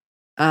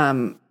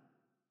 I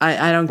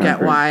don't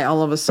get why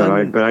all of a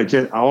sudden.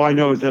 All I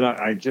know is that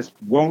I just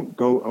won't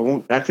go. I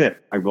won't. That's it.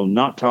 I will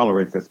not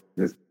tolerate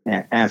this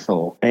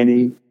asshole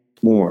any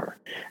more.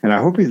 And I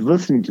hope he's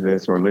listening to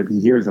this or he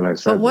hears that I've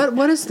said. But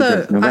what is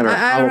the?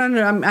 I don't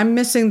know. I'm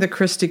missing the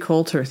Christy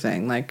Coulter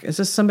thing. Like, is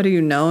this somebody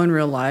you know in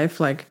real life?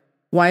 Like,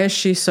 why is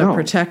she so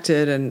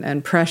protected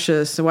and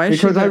precious? Why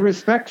is because I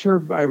respect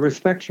her. I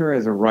respect her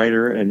as a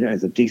writer and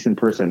as a decent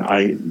person.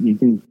 I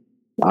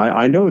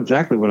know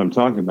exactly what I'm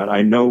talking about.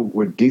 I know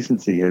what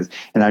decency is,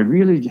 and I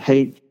really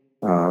hate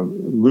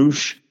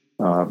louche,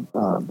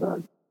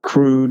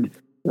 crude.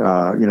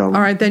 All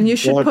right, then you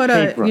should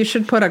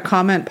put a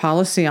comment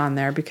policy on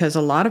there because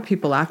a lot of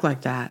people act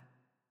like that.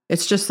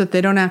 It's just that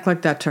they don't act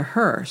like that to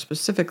her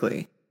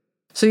specifically.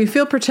 So you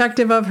feel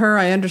protective of her.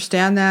 I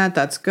understand that.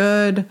 That's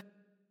good.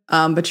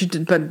 But you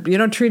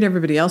don't treat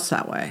everybody else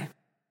that way.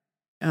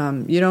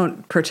 You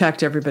don't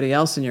protect everybody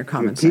else in your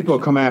comment section. People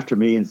come after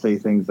me and say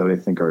things that I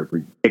think are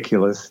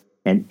ridiculous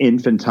and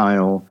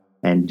infantile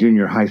and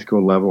junior high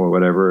school level or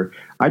whatever,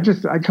 I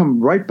come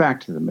right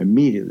back to them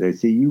immediately. I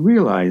say, you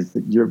realize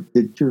that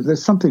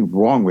there's something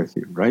wrong with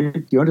you, right?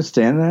 Do you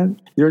understand that?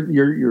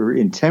 You're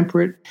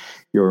intemperate.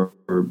 You're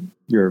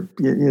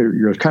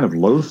kind of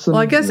loathsome.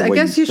 Well, I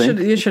guess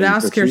you should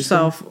ask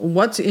yourself,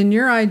 what's in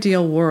your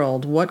ideal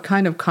world? What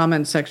kind of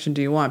comment section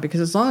do you want?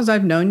 Because as long as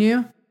I've known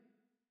you,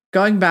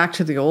 going back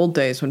to the old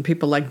days when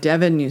people like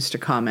Devin used to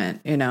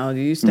comment, you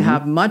used to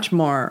have much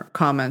more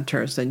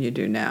commenters than you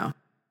do now.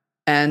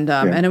 And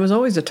and it was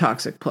always a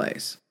toxic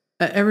place.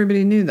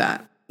 Everybody knew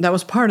that. That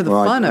was part of the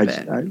fun of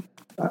it.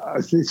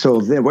 So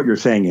what you're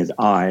saying is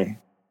I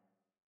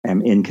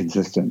am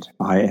inconsistent.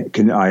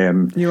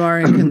 You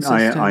are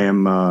inconsistent. I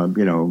am,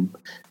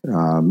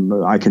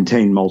 I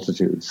contain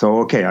multitudes.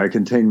 So, okay, I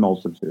contain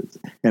multitudes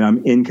and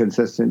I'm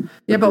inconsistent.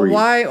 Yeah, but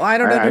why? I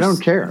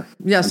don't care.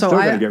 Yeah, I'm still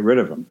going to get rid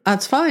of them.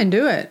 That's fine.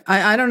 Do it.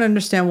 I don't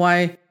understand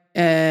why.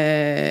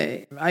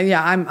 I'm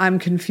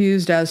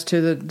confused as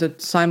to the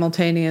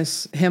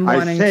simultaneous him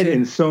wanting to. I said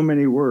in so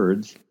many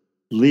words,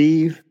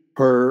 leave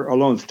her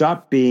alone.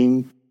 Stop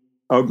being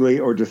ugly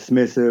or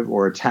dismissive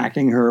or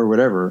attacking her or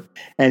whatever.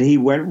 And he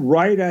went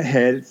right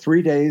ahead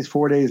 4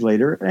 days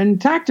later and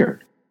attacked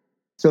her.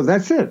 So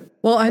that's it.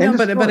 Well, I know,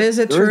 but is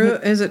it true?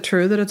 Is it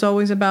true that it's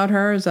always about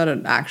her? Is that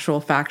an actual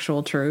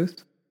factual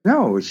truth?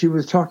 No, she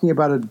was talking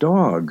about a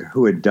dog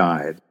who had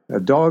died, a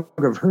dog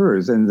of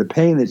hers, and the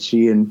pain that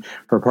she and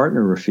her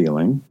partner were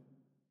feeling.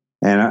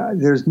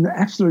 And there's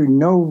absolutely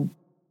no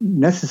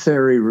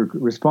necessary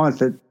response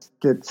that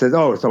says,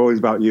 "Oh, it's always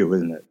about you,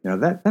 isn't it?"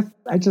 That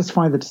I just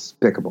find it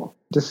despicable.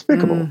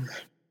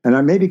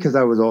 And maybe because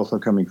I was also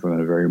coming from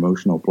a very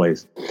emotional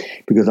place,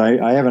 because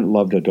I haven't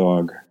loved a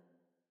dog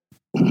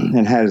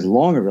and had as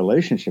long a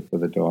relationship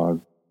with a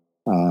dog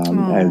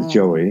as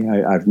Joey.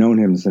 I've known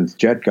him since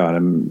Jet got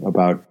him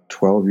about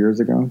 12 years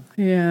ago.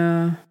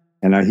 Yeah.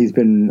 And he's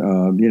been,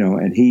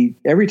 and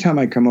every time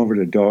I come over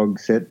to dog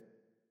sit,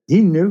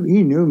 he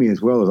knew me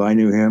as well as I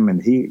knew him.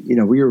 And he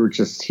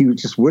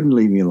just wouldn't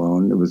leave me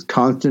alone. It was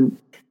constant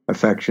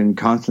affection,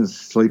 constant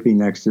sleeping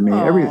next to me,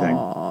 everything.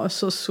 Oh,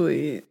 so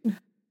sweet.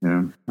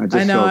 Yeah,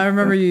 I know. I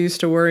remember you used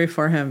to worry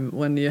for him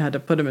when you had to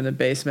put him in the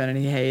basement, and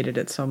he hated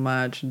it so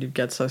much, and you'd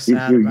get so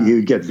sad.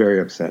 You'd get very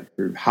upset,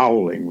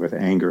 howling with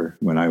anger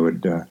when I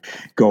would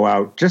go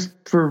out just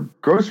for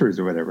groceries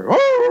or whatever.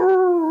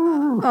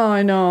 Oh,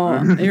 I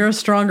know. You're a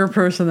stronger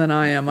person than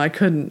I am. I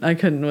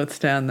couldn't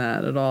withstand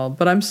that at all.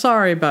 But I'm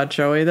sorry about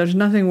Joey. There's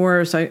nothing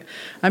worse.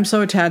 I'm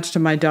so attached to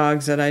my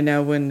dogs that I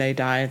know when they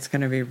die, it's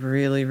going to be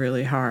really,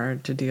 really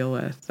hard to deal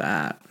with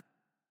that.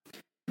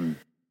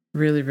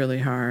 Really, really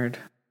hard.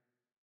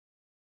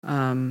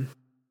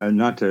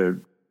 Not to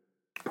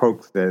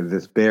poke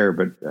this bear,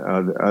 but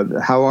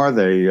how are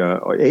they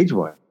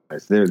age-wise?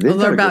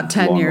 They're about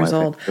 10 years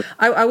old.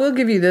 I will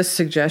give you this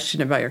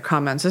suggestion about your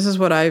comments. This is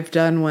what I've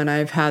done when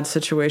I've had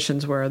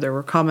situations where there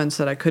were comments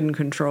that I couldn't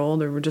control.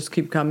 They would just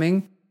keep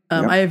coming.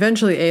 I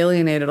eventually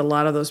alienated a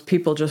lot of those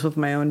people just with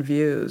my own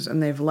views,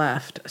 and they've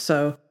left.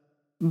 So,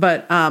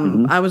 but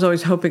I was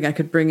always hoping I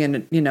could bring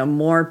in,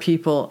 more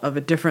people of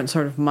a different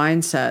sort of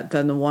mindset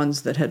than the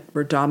ones that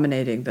were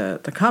dominating the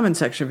comment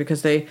section,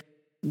 because they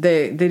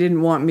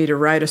didn't want me to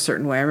write a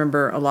certain way. I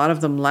remember a lot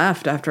of them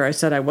left after I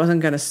said I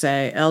wasn't going to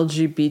say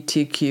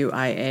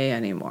LGBTQIA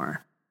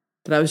anymore,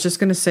 that I was just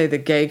going to say the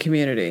gay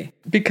community,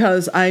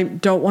 because I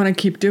don't want to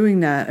keep doing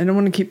that. I don't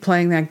want to keep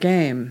playing that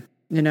game.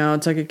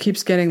 It's like it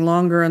keeps getting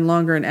longer and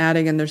longer and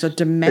adding, and there's a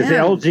demand. It's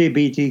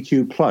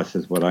LGBTQ plus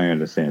is what I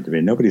understand to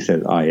be. Nobody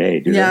says IA,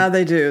 do they? Yeah,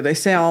 they do. They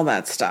say all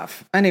that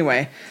stuff.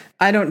 Anyway,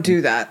 I don't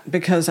do that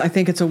because I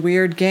think it's a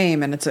weird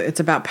game, and it's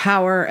about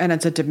power, and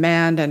it's a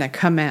demand and a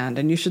command,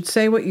 and you should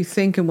say what you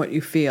think and what you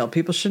feel.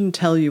 People shouldn't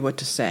tell you what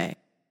to say.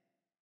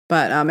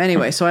 But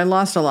anyway, so I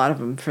lost a lot of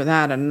them for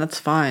that, and that's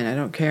fine. I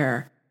don't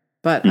care.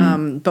 But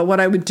but what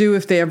I would do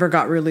if they ever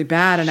got really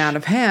bad and out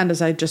of hand is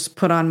I just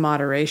put on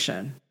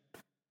moderation.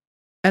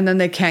 And then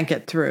they can't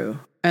get through.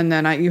 And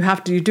then you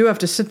do have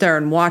to sit there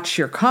and watch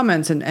your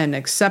comments and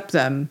accept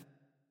them.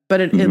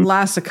 But it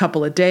lasts a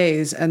couple of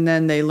days, and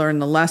then they learn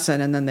the lesson,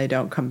 and then they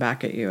don't come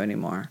back at you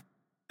anymore.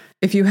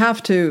 If you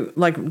have to,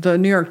 like the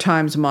New York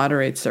Times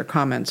moderates their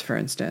comments, for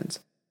instance.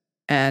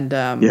 And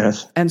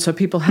yes. And so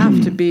people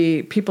have to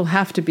be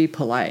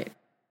polite,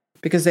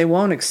 because they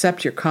won't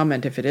accept your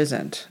comment if it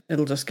isn't.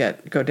 It'll just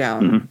go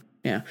down. Mm-hmm.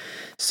 Yeah.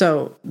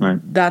 So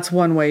That's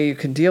one way you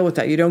can deal with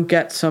that. You don't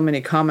get so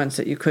many comments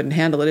that you couldn't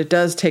handle it. It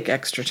does take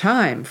extra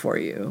time for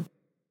you.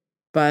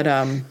 But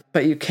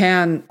you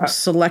can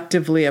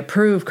selectively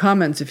approve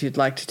comments if you'd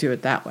like to do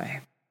it that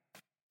way.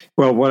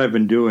 Well, what I've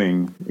been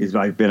doing is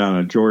I've been on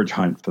a George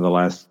hunt for the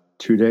last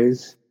 2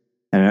 days,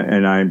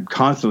 and I'm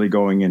constantly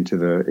going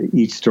into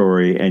each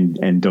story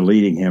and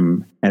deleting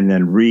him and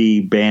then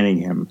re-banning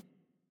him.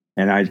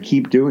 And I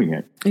keep doing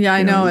it. Yeah,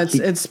 I know.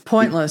 It's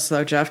pointless,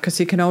 though, Jeff, because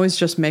he can always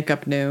just make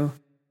up new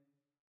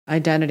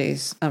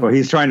identities. Well,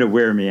 he's trying to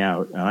wear me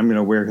out, and I'm going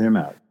to wear him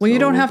out. Well, you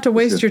don't have to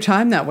waste your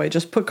time that way.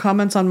 Just put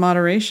comments on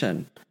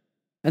moderation.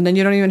 And then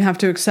you don't even have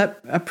to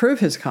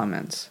approve his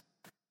comments.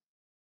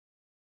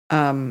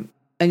 And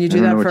And you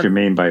do that. I don't know what you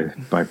mean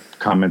by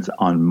comments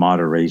on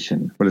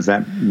moderation. What does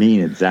that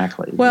mean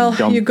exactly? Well,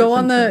 you go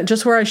on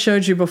just where I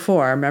showed you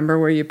before. Remember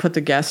where you put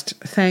the guest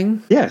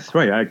thing? Yes,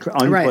 right.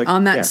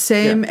 On that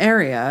same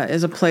area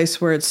is a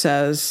place where it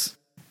says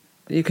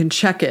you can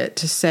check it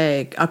to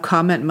say a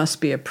comment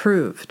must be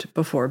approved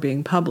before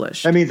being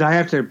published. That means I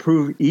have to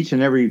approve each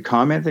and every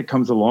comment that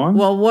comes along?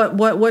 Well,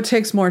 what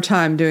takes more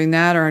time, doing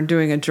that or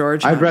doing a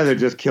George hunt? I'd rather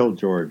just kill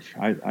George.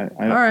 All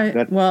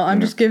right. Well,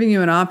 I'm just giving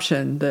you an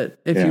option that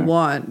if you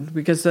want,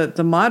 because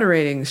the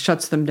moderating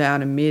shuts them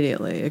down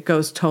immediately. It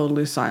goes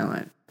totally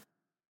silent.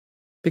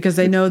 Because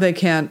they know they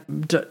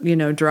can't, do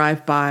a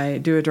drive-by.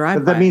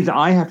 But that means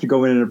I have to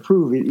go in and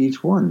approve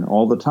each one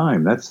all the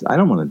time. I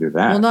don't want to do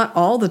that. Well, not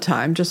all the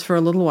time, just for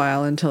a little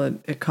while until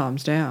it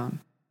calms down.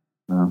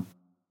 Oh.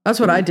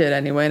 That's what I did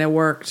anyway, and it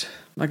worked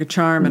like a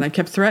charm. And I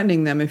kept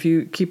threatening them, if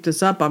you keep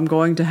this up, I'm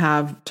going to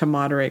have to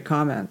moderate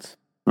comments.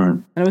 Right.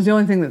 And it was the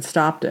only thing that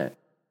stopped it.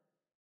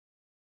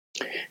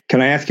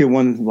 Can I ask you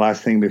one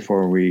last thing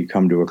before we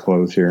come to a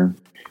close here?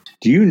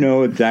 Do you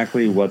know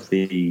exactly what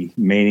the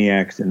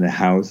maniacs in the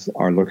House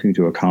are looking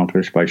to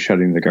accomplish by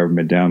shutting the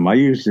government down?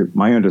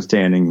 My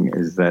understanding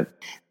is that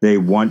they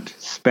want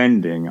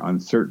spending on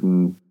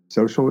certain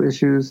social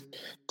issues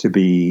to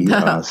be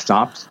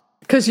stopped.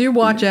 Because you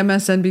watch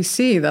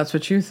MSNBC, that's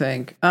what you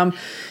think.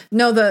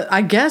 No,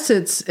 I guess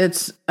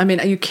it's. I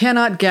mean, you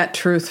cannot get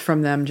truth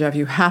from them, Jeff.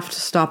 You have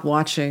to stop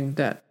watching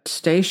that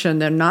station.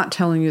 They're not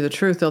telling you the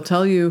truth. They'll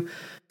tell you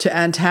to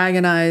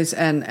antagonize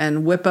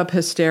and whip up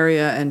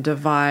hysteria and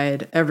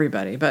divide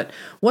everybody. But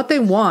what they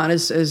want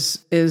is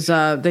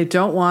they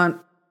want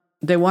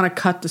to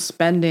cut the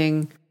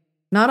spending,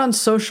 not on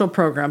social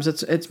programs.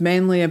 It's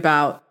mainly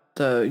about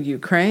the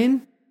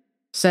Ukraine,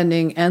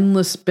 sending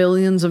endless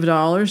billions of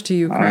dollars to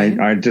Ukraine.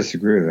 I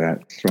disagree with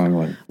that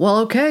strongly. Well,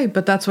 okay,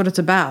 but that's what it's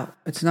about.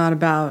 It's not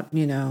about,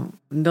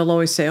 they'll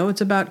always say, it's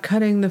about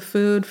cutting the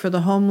food for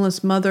the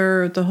homeless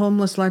mother, the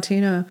homeless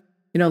Latina,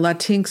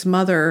 Latinx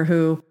mother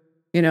who,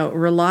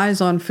 relies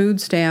on food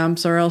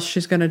stamps or else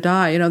she's going to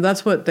die.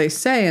 That's what they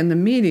say, and the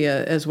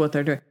media is what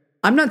they're doing.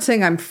 I'm not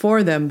saying I'm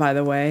for them, by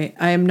the way.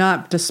 I am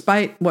not,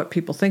 despite what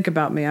people think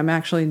about me, I'm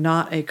actually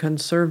not a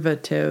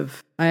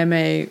conservative. I am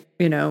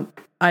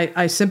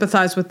I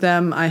sympathize with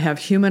them. I have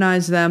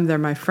humanized them. They're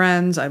my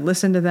friends. I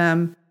listen to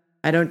them.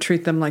 I don't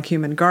treat them like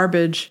human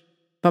garbage.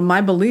 But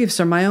my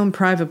beliefs are my own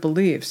private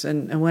beliefs.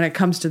 And when it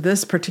comes to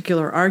this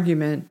particular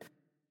argument,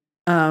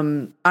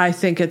 I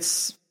think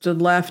it's the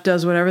left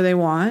does whatever they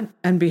want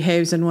and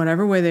behaves in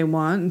whatever way they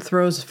want and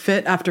throws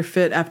fit after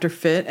fit after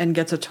fit and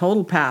gets a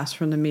total pass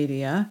from the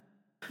media.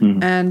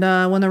 Mm-hmm.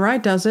 And when the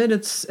right does it,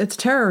 it's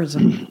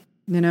terrorism.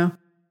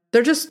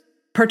 They're just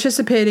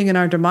participating in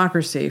our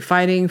democracy,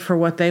 fighting for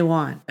what they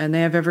want, and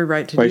they have every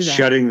right to do that. By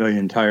shutting the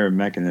entire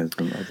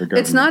mechanism of the government.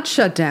 It's not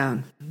shut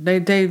down. They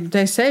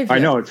saved it. I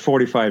know, it's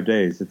 45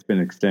 days. It's been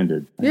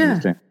extended. I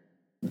understand.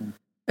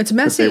 It's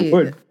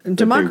messy.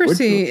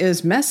 Democracy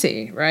is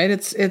messy, right?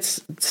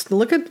 It's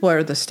look at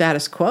where the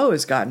status quo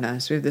has gotten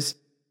us. We have this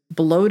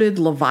bloated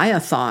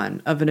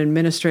leviathan of an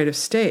administrative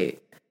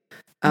state.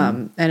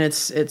 And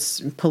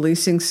it's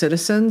policing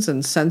citizens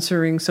and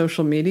censoring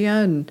social media.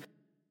 And,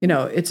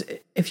 it's,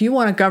 if you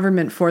want a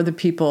government for the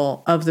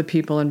people, of the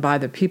people, and by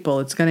the people,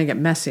 it's going to get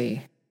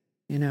messy,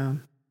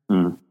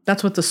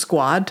 That's what the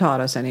Squad taught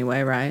us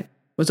anyway, right?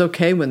 It was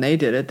okay when they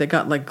did it. They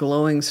got like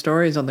glowing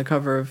stories on the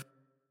cover of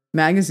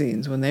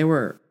magazines when they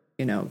were,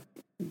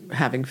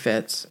 having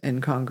fits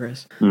in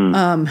Congress.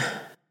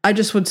 I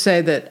just would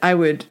say that I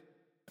would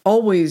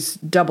always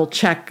double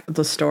check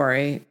the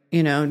story,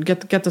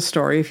 get the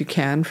story if you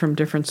can from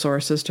different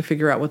sources to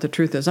figure out what the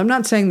truth is. I'm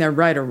not saying they're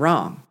right or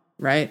wrong,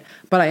 right?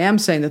 But I am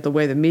saying that the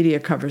way the media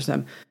covers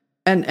them.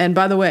 And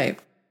by the way,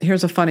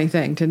 here's a funny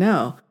thing to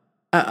know.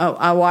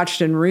 I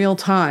watched in real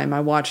time. I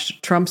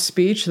watched Trump's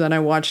speech, then I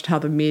watched how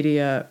the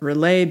media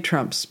relayed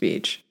Trump's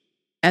speech.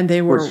 And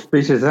they were... Which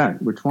speech is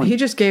that? Which one? He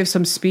just gave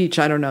some speech.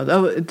 I don't know.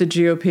 Oh, the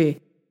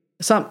GOP.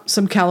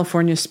 Some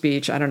California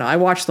speech. I don't know. I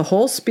watched the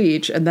whole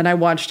speech, and then I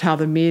watched how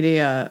the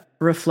media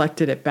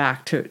reflected it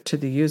back to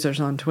the users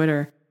on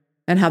Twitter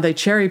and how they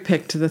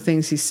cherry-picked the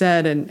things he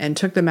said and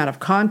took them out of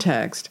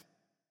context.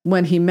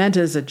 When he meant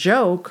as a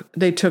joke,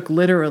 they took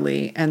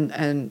literally,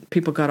 and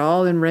people got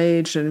all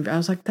enraged. And I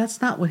was like,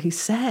 that's not what he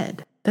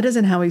said. That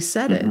isn't how he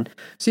said it.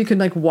 So you can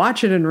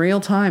watch it in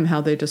real time, how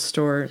they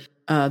distort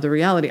the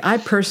reality. I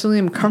personally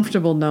am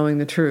comfortable knowing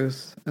the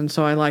truth, and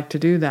so I like to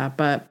do that,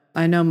 but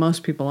I know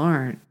most people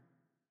aren't.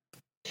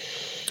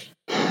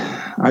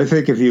 I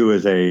think of you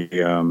as a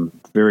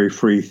very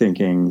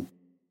free-thinking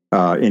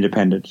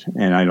independent,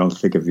 and I don't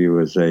think of you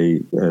as a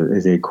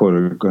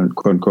quote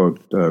unquote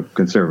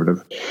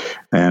conservative.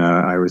 And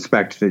I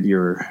respect that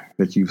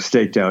you've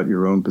staked out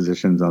your own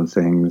positions on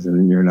things,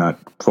 and you're not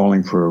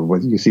falling for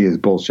what you see as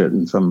bullshit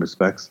in some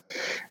respects.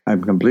 I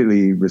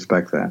completely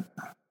respect that.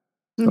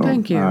 So,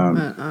 thank you.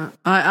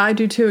 I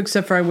do too,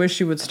 except for I wish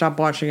you would stop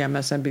watching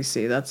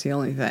MSNBC. That's the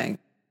only thing.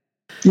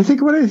 You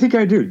think, what do you think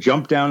I do?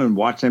 Jump down and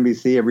watch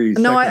NBC every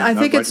second? No, I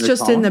think it's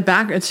just in the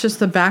back. It's just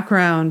the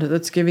background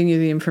that's giving you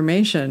the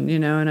information,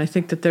 and I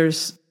think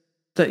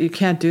that you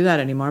can't do that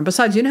anymore. And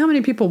besides, you know how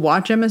many people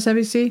watch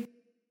MSNBC?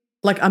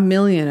 Like 1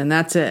 million, and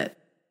that's it.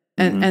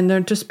 And they're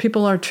just,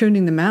 people are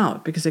tuning them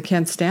out because they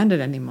can't stand it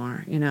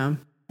anymore,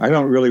 I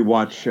don't really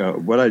watch.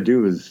 What I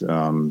do is,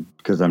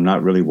 because I'm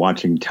not really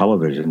watching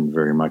television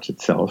very much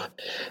itself,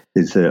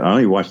 is I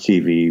only watch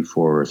TV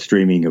for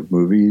streaming of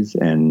movies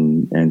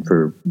and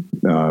for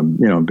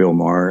Bill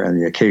Maher and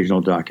the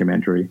occasional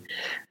documentary,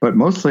 but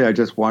mostly I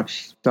just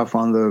watch stuff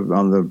on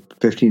the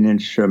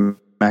 15-inch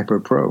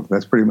MacBook Pro.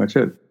 That's pretty much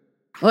it.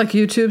 Like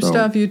YouTube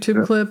stuff,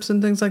 YouTube clips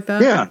and things like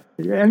that. Yeah,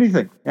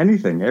 anything,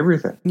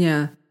 everything.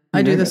 Yeah.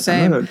 I do the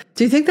same.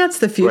 Do you think that's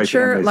the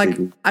future? Like,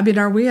 I mean,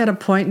 are we at a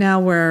point now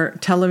where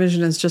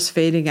television is just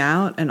fading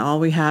out and all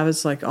we have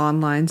is like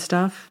online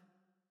stuff?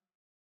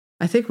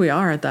 I think we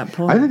are at that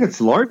point. I think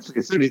it's largely,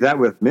 it's really that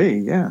with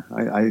me. Yeah.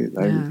 I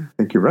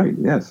think you're right.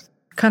 Yes.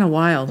 Kind of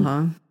wild,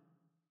 huh?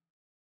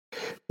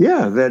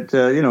 Yeah. That,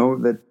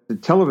 that the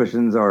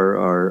televisions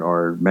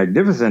are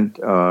magnificent.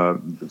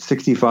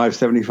 65,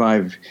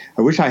 75.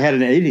 I wish I had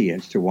an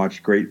 80-inch to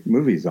watch great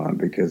movies on,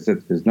 because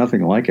there's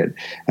nothing like it.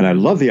 And I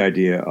love the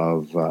idea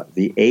of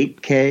the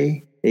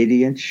 8K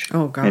 80-inch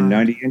and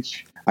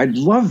 90-inch. I'd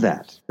love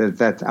that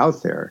that's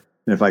out there.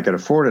 And if I could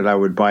afford it, I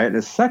would buy it in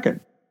a second.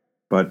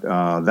 But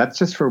that's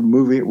just for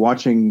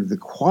watching the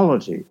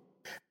quality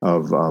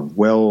of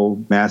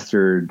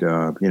well-mastered,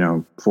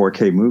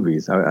 4K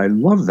movies. I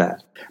love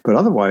that. But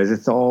otherwise,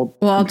 it's all...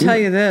 Well, I'll tell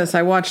you this.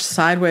 I watched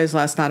Sideways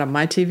last night on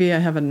my TV. I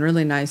have a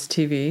really nice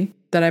TV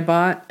that I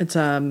bought. It's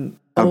how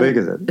big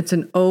is it? It's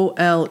an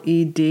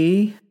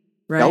OLED,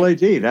 right?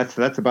 LED,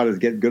 that's about as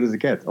good as it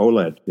gets.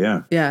 OLED,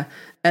 yeah. Yeah,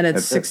 and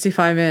it's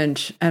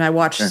 65-inch, and I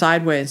watched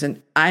Sideways,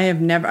 and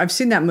I've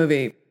seen that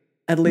movie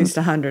at least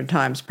 100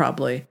 times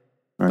probably.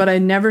 Right. But I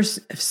never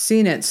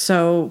seen it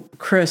so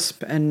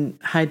crisp and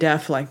high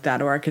def like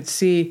that, or I could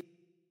see,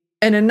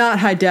 and in not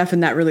high def in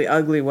that really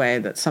ugly way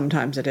that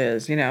sometimes it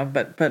is,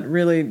 but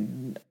really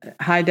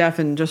high def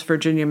in just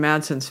Virginia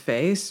Madsen's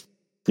face.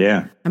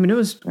 Yeah. I mean, it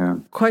was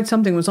quite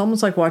something. It was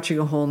almost like watching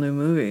a whole new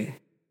movie.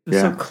 It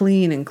was so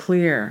clean and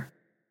clear.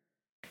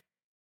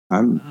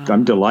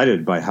 I'm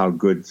delighted by how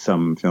good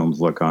some films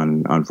look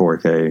on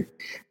 4K.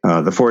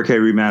 The 4K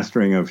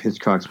remastering of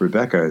Hitchcock's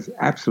Rebecca is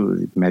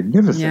absolutely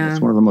magnificent. Yeah. It's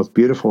one of the most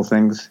beautiful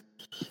things.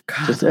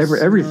 God, just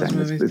everything.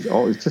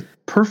 It's just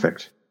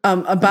perfect.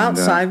 About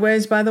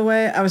Sideways, by the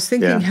way, I was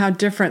thinking how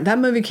different that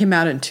movie came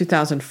out in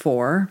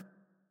 2004.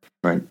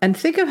 Right. And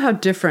think of how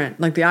different,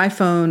 like the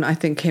iPhone, I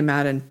think, came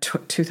out in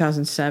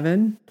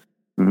 2007.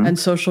 Mm-hmm. And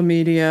social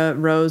media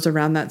rose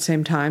around that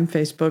same time.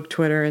 Facebook,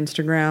 Twitter,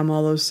 Instagram,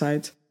 all those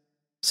sites.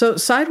 So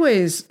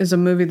Sideways is a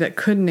movie that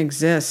couldn't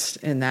exist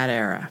in that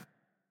era.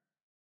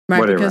 Right?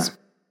 What because era?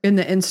 In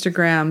the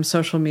Instagram,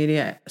 social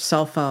media,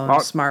 cell phone,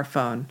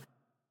 smartphone.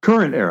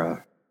 Current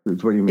era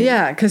is what you mean.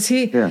 Yeah, because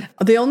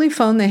the only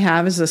phone they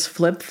have is this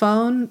flip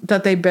phone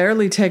that they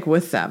barely take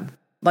with them.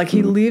 Like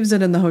he leaves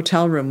it in the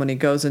hotel room when he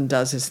goes and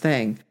does his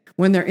thing.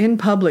 When they're in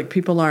public,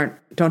 people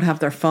don't have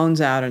their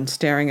phones out and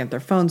staring at their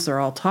phones. They're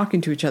all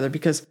talking to each other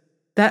because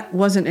that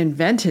wasn't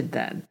invented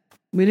then.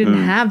 We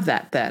didn't have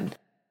that then.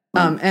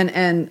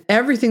 And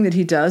everything that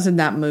he does in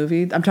that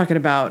movie, I'm talking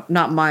about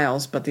not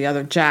Miles, but the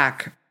other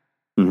Jack,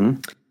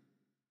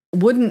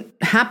 wouldn't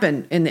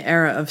happen in the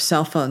era of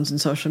cell phones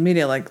and social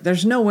media. Like,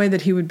 there's no way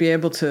that he would be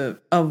able to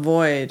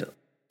avoid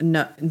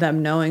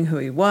them knowing who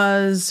he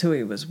was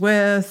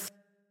with,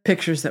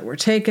 pictures that were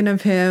taken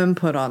of him,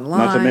 put online.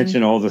 Not to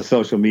mention all the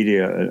social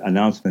media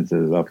announcements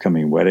of his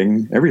upcoming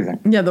wedding, everything.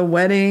 Yeah, the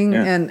wedding,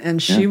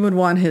 and she would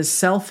want his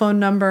cell phone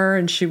number,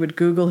 and she would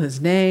Google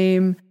his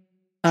name.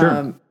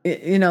 Sure.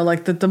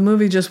 Like the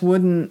movie just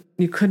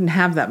you couldn't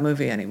have that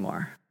movie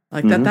anymore.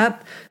 Like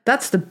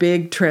that's the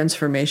big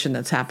transformation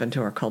that's happened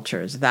to our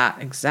culture, is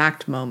that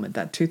exact moment,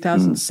 that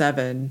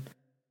 2007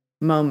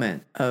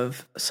 moment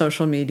of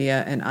social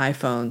media and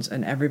iPhones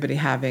and everybody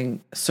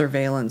having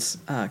surveillance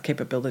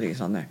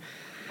capabilities on there.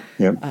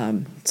 Yep.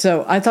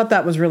 So I thought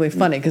that was really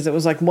funny because it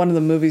was like one of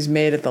the movies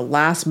made at the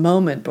last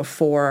moment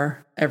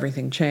before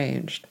everything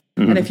changed.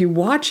 And if you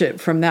watch it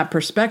from that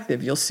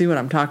perspective, you'll see what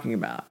I'm talking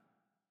about.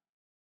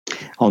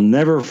 I'll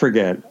never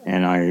forget,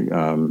 and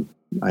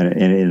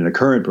in the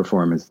current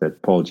performance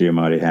that Paul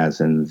Giamatti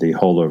has in The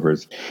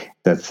Holdovers,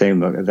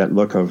 that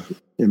look of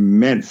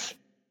immense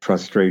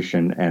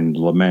frustration and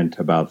lament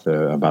about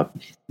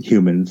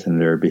humans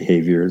and their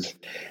behaviors.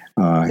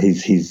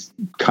 He's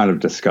kind of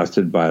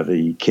disgusted by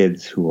the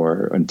kids who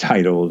are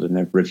entitled and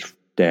have rich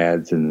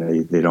dads,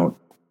 and they don't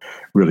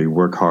really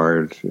work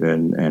hard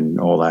and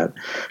all that.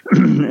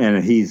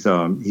 And he's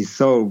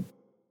so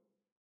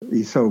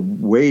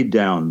weighed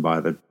down by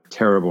the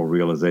terrible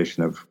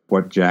realization of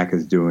what Jack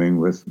is doing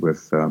with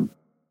what's her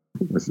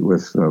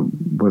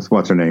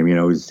name?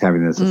 He's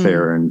having this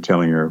affair and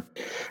telling her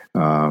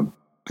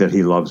that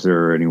he loves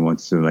her and he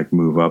wants to like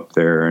move up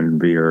there and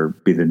be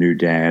the new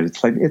dad.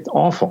 It's like it's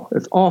awful.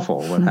 It's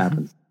awful what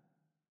happens.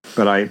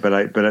 but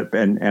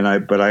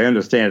I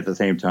understand at the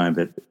same time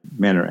that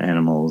men are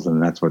animals,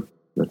 and that's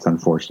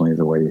unfortunately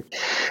the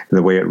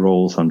way it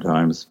rolls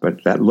sometimes.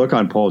 But that look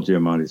on Paul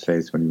Giamatti's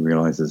face when he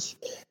realizes,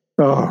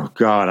 oh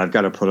God, I've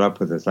got to put up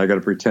with this. I got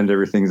to pretend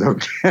everything's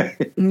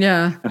okay.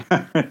 Yeah.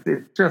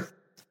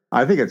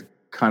 I think it's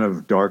kind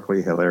of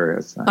darkly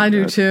hilarious. I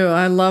do too.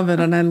 I love it.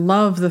 And I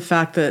love the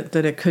fact that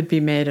it could be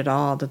made at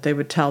all, that they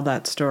would tell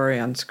that story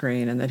on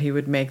screen and that he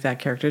would make that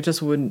character.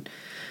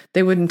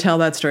 They wouldn't tell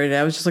that story today.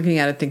 I was just looking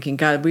at it thinking,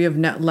 God, we have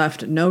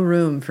left no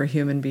room for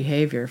human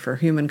behavior, for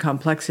human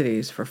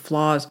complexities, for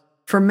flaws,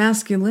 for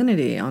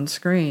masculinity on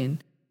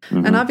screen.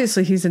 Mm-hmm. And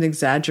obviously he's an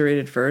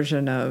exaggerated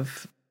version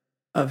of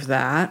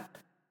that.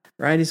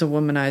 Right, he's a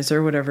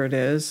womanizer, whatever it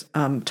is.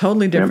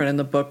 Totally different in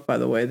the book, by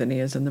the way, than he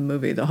is in the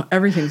movie.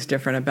 Everything's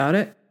different about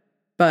it.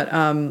 But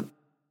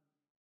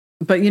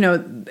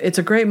it's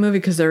a great movie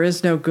because there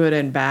is no good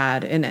and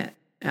bad in it.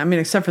 I mean,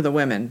 except for the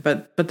women.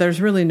 But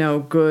there's really no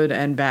good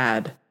and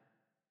bad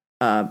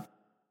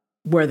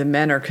where the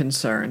men are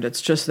concerned.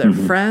 It's just they're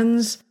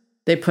friends.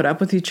 They put up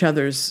with each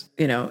other's,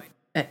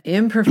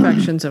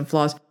 imperfections and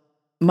flaws.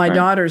 My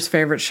daughter's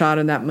favorite shot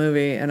in that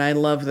movie, and I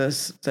love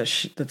this,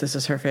 that this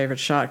is her favorite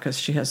shot because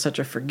she has such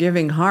a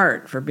forgiving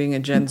heart for being a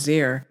Gen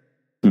Zer.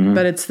 Mm-hmm.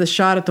 But it's the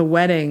shot at the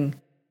wedding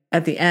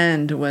at the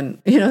end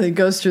when, he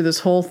goes through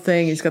this whole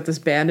thing. He's got this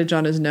bandage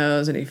on his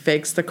nose and he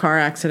fakes the car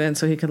accident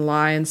so he can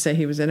lie and say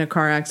he was in a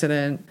car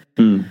accident.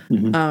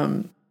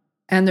 Mm-hmm.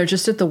 And they're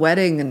just at the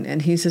wedding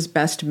and he's his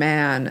best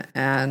man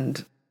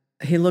and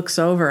he looks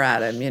over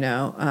at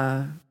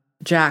him,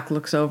 Jack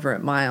looks over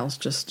at Miles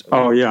just.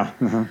 Oh, yeah.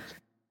 Uh-huh.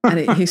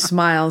 And he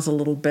smiles a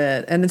little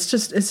bit. And it's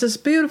this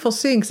beautiful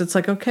scene because it's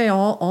like, okay,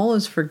 all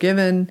is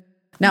forgiven.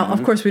 Now,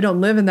 of course, we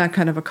don't live in that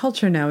kind of a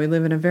culture now. We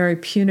live in a very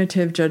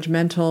punitive,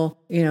 judgmental,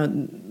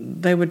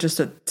 they would just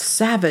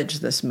savage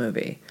this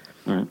movie.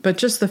 Right. But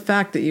just the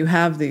fact that you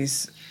have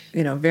these,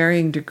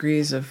 varying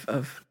degrees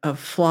of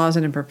flaws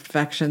and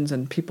imperfections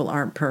and people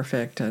aren't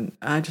perfect. And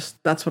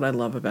that's what I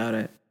love about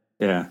it.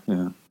 Yeah.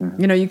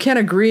 You can't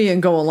agree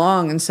and go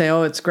along and say,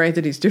 oh, it's great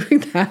that he's doing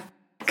that.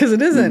 Because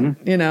it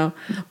isn't,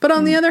 But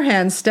on the other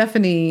hand,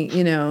 Stephanie,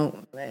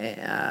 women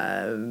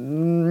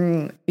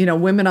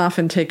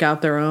often take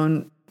out their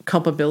own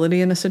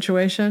culpability in a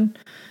situation.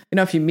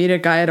 If you meet a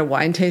guy at a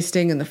wine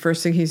tasting and the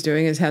first thing he's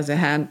doing is has a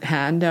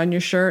hand down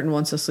your shirt and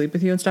wants to sleep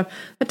with you and stuff,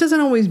 that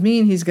doesn't always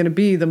mean he's going to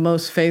be the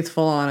most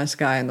faithful, honest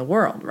guy in the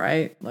world,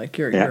 right? Like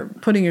you're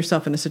putting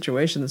yourself in a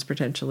situation that's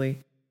potentially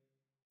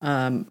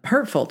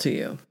hurtful to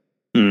you.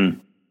 Mm.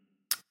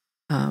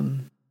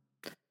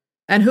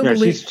 And who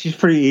believes she's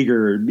pretty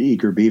eager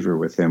beaver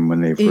with him when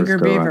they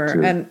first go out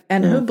to,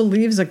 and who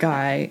believes a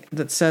guy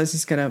that says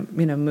he's gonna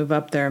move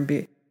up there and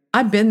be.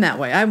 I've been that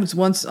way. I was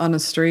once on a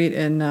street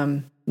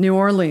in New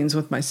Orleans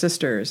with my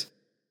sisters,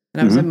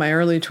 and I was in my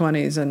early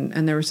 20s,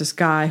 and there was this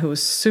guy who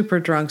was super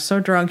drunk, so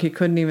drunk he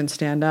couldn't even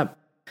stand up,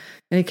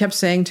 and he kept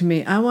saying to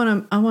me, "I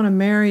want to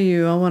marry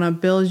you. I want to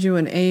build you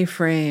an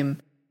A-frame."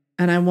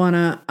 And I want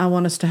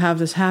us to have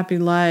this happy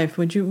life.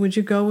 Would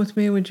you go with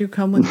me? Would you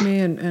come with me?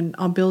 And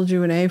I'll build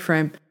you an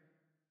A-frame.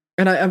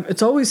 And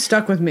it's always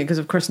stuck with me because,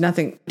 of course,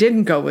 nothing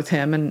didn't go with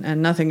him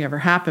and nothing ever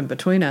happened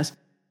between us.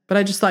 But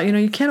I just thought,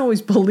 you can't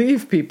always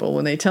believe people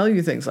when they tell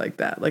you things like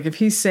that. Like if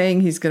he's saying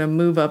he's going to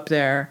move up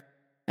there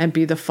and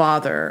be the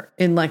father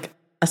in like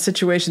a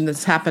situation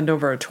that's happened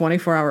over a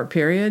 24-hour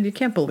period, you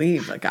can't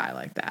believe a guy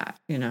like that,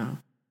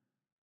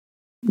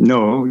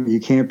 No, you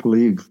can't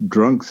believe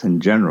drunks in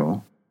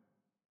general.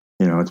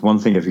 It's one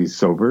thing if he's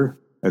sober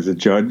as a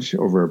judge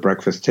over a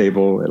breakfast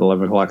table at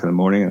 11 o'clock in the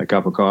morning and a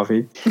cup of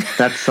coffee.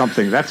 That's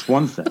something. That's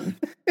one thing.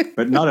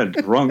 But not a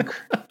drunk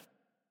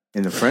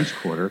in the French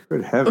Quarter.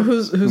 Good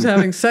heavens. Who's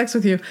having sex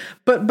with you.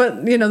 But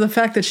the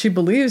fact that she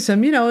believes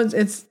him,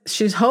 it's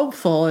she's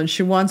hopeful and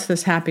she wants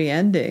this happy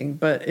ending,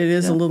 but it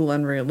is a little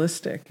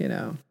unrealistic,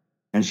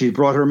 And she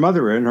brought her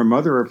mother in. Her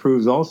mother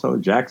approves also.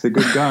 Jack's a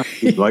good guy.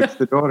 He likes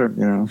the daughter,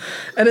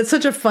 And it's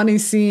such a funny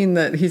scene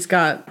that he's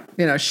got,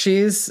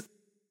 she's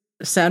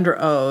Sandra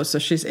Oh, so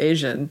she's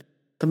Asian.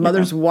 The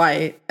mother's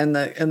white, and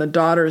the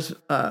daughter's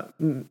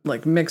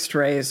like mixed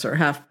race or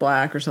half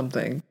black or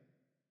something.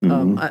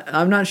 Mm-hmm.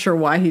 I'm not sure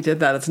why he did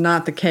that. It's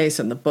not the case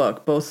in the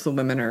book. Both the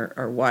women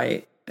are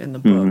white in the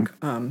book.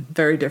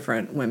 Very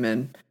different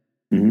women,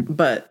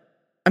 but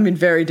I mean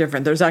very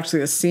different. There's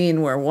actually a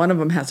scene where one of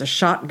them has a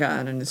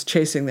shotgun and is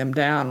chasing them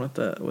down with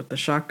the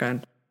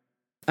shotgun.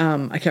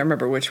 I can't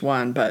remember which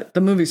one, but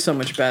the movie's so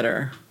much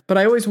better. But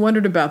I always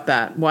wondered about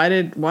that. Why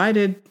did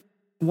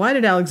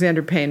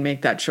Alexander Payne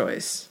make that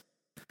choice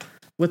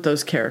with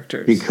those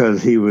characters?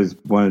 Because he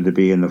wanted to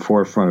be in the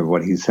forefront of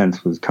what he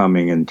sensed was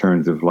coming in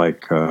terms of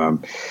like,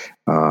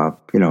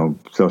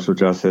 social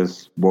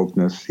justice,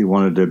 wokeness. He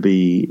wanted to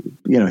be,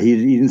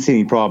 he didn't see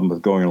any problem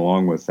with going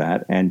along with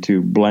that and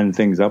to blend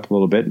things up a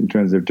little bit in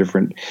terms of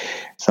different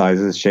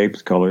sizes,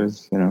 shapes,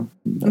 colors,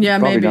 Yeah,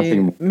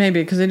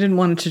 maybe because he didn't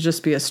want it to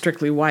just be a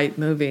strictly white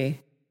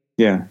movie.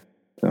 Yeah.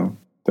 So,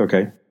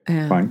 okay.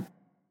 Fine.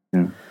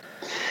 Yeah.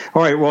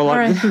 All right. Well,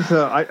 this is.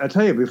 I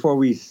tell you, before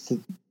we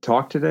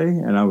talk today,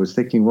 and I was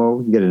thinking, well,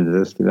 we can get into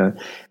this,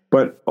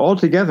 but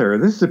altogether,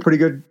 this is a pretty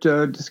good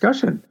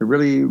discussion. It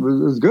really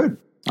was good.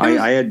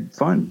 I had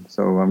fun,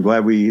 so I'm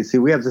glad we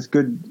have this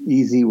good,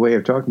 easy way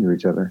of talking to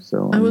each other.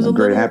 So I'm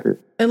very happy.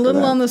 A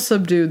little on the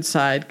subdued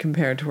side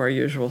compared to our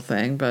usual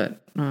thing, but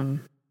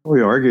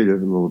we argued a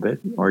little bit.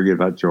 Argued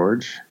about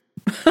George.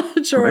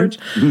 George.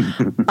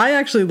 I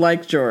actually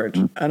like George,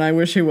 and I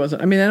wish he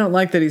wasn't. I mean, I don't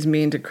like that he's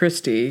mean to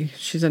Christy.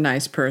 She's a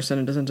nice person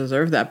and doesn't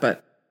deserve that.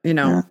 But,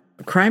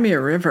 Cry Me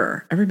a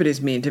River.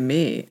 Everybody's mean to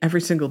me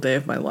every single day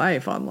of my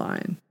life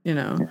online,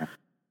 Yeah.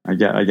 I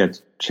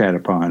get chat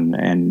upon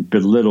and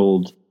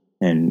belittled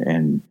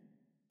and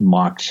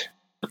mocked.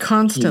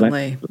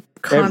 Constantly.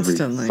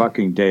 Every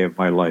fucking day of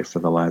my life for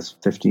the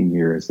last 15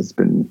 years. It's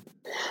been,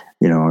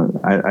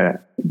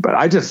 but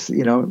I just,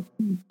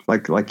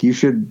 like you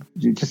should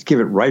just give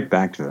it right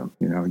back to them,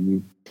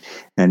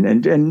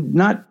 and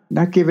not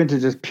give into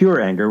just pure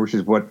anger, which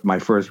is what my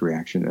first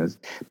reaction is,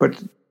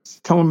 but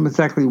tell them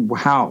exactly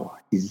how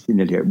he's an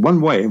idiot. One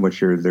way in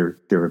which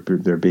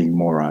they're being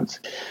morons,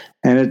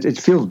 and it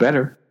feels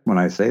better when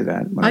I say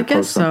that. I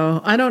guess so.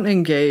 I don't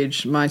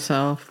engage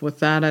myself with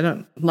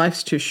that.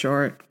 Life's too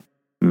short.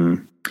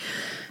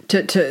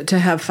 To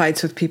have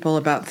fights with people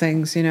about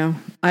things,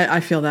 I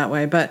feel that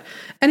way. But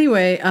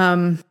anyway,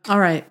 all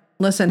right.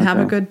 Listen, have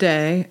a good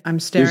day.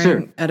 I'm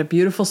staring at a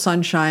beautiful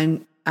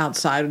sunshine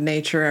outside,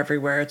 nature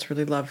everywhere. It's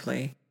really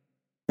lovely.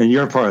 And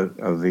you're part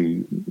of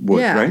the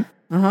woods, right?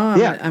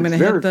 Yeah, I'm going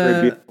to hit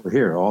very beautiful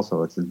here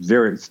also. It's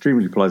very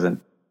extremely pleasant.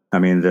 I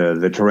mean,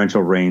 the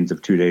torrential rains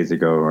of 2 days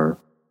ago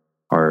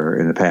are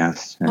in the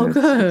past. Oh,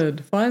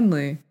 good.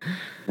 Finally.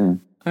 Yeah.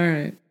 All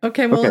right.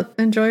 Okay, well,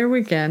 enjoy your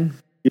weekend.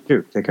 You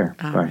too. Take care.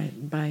 All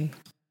right. Bye.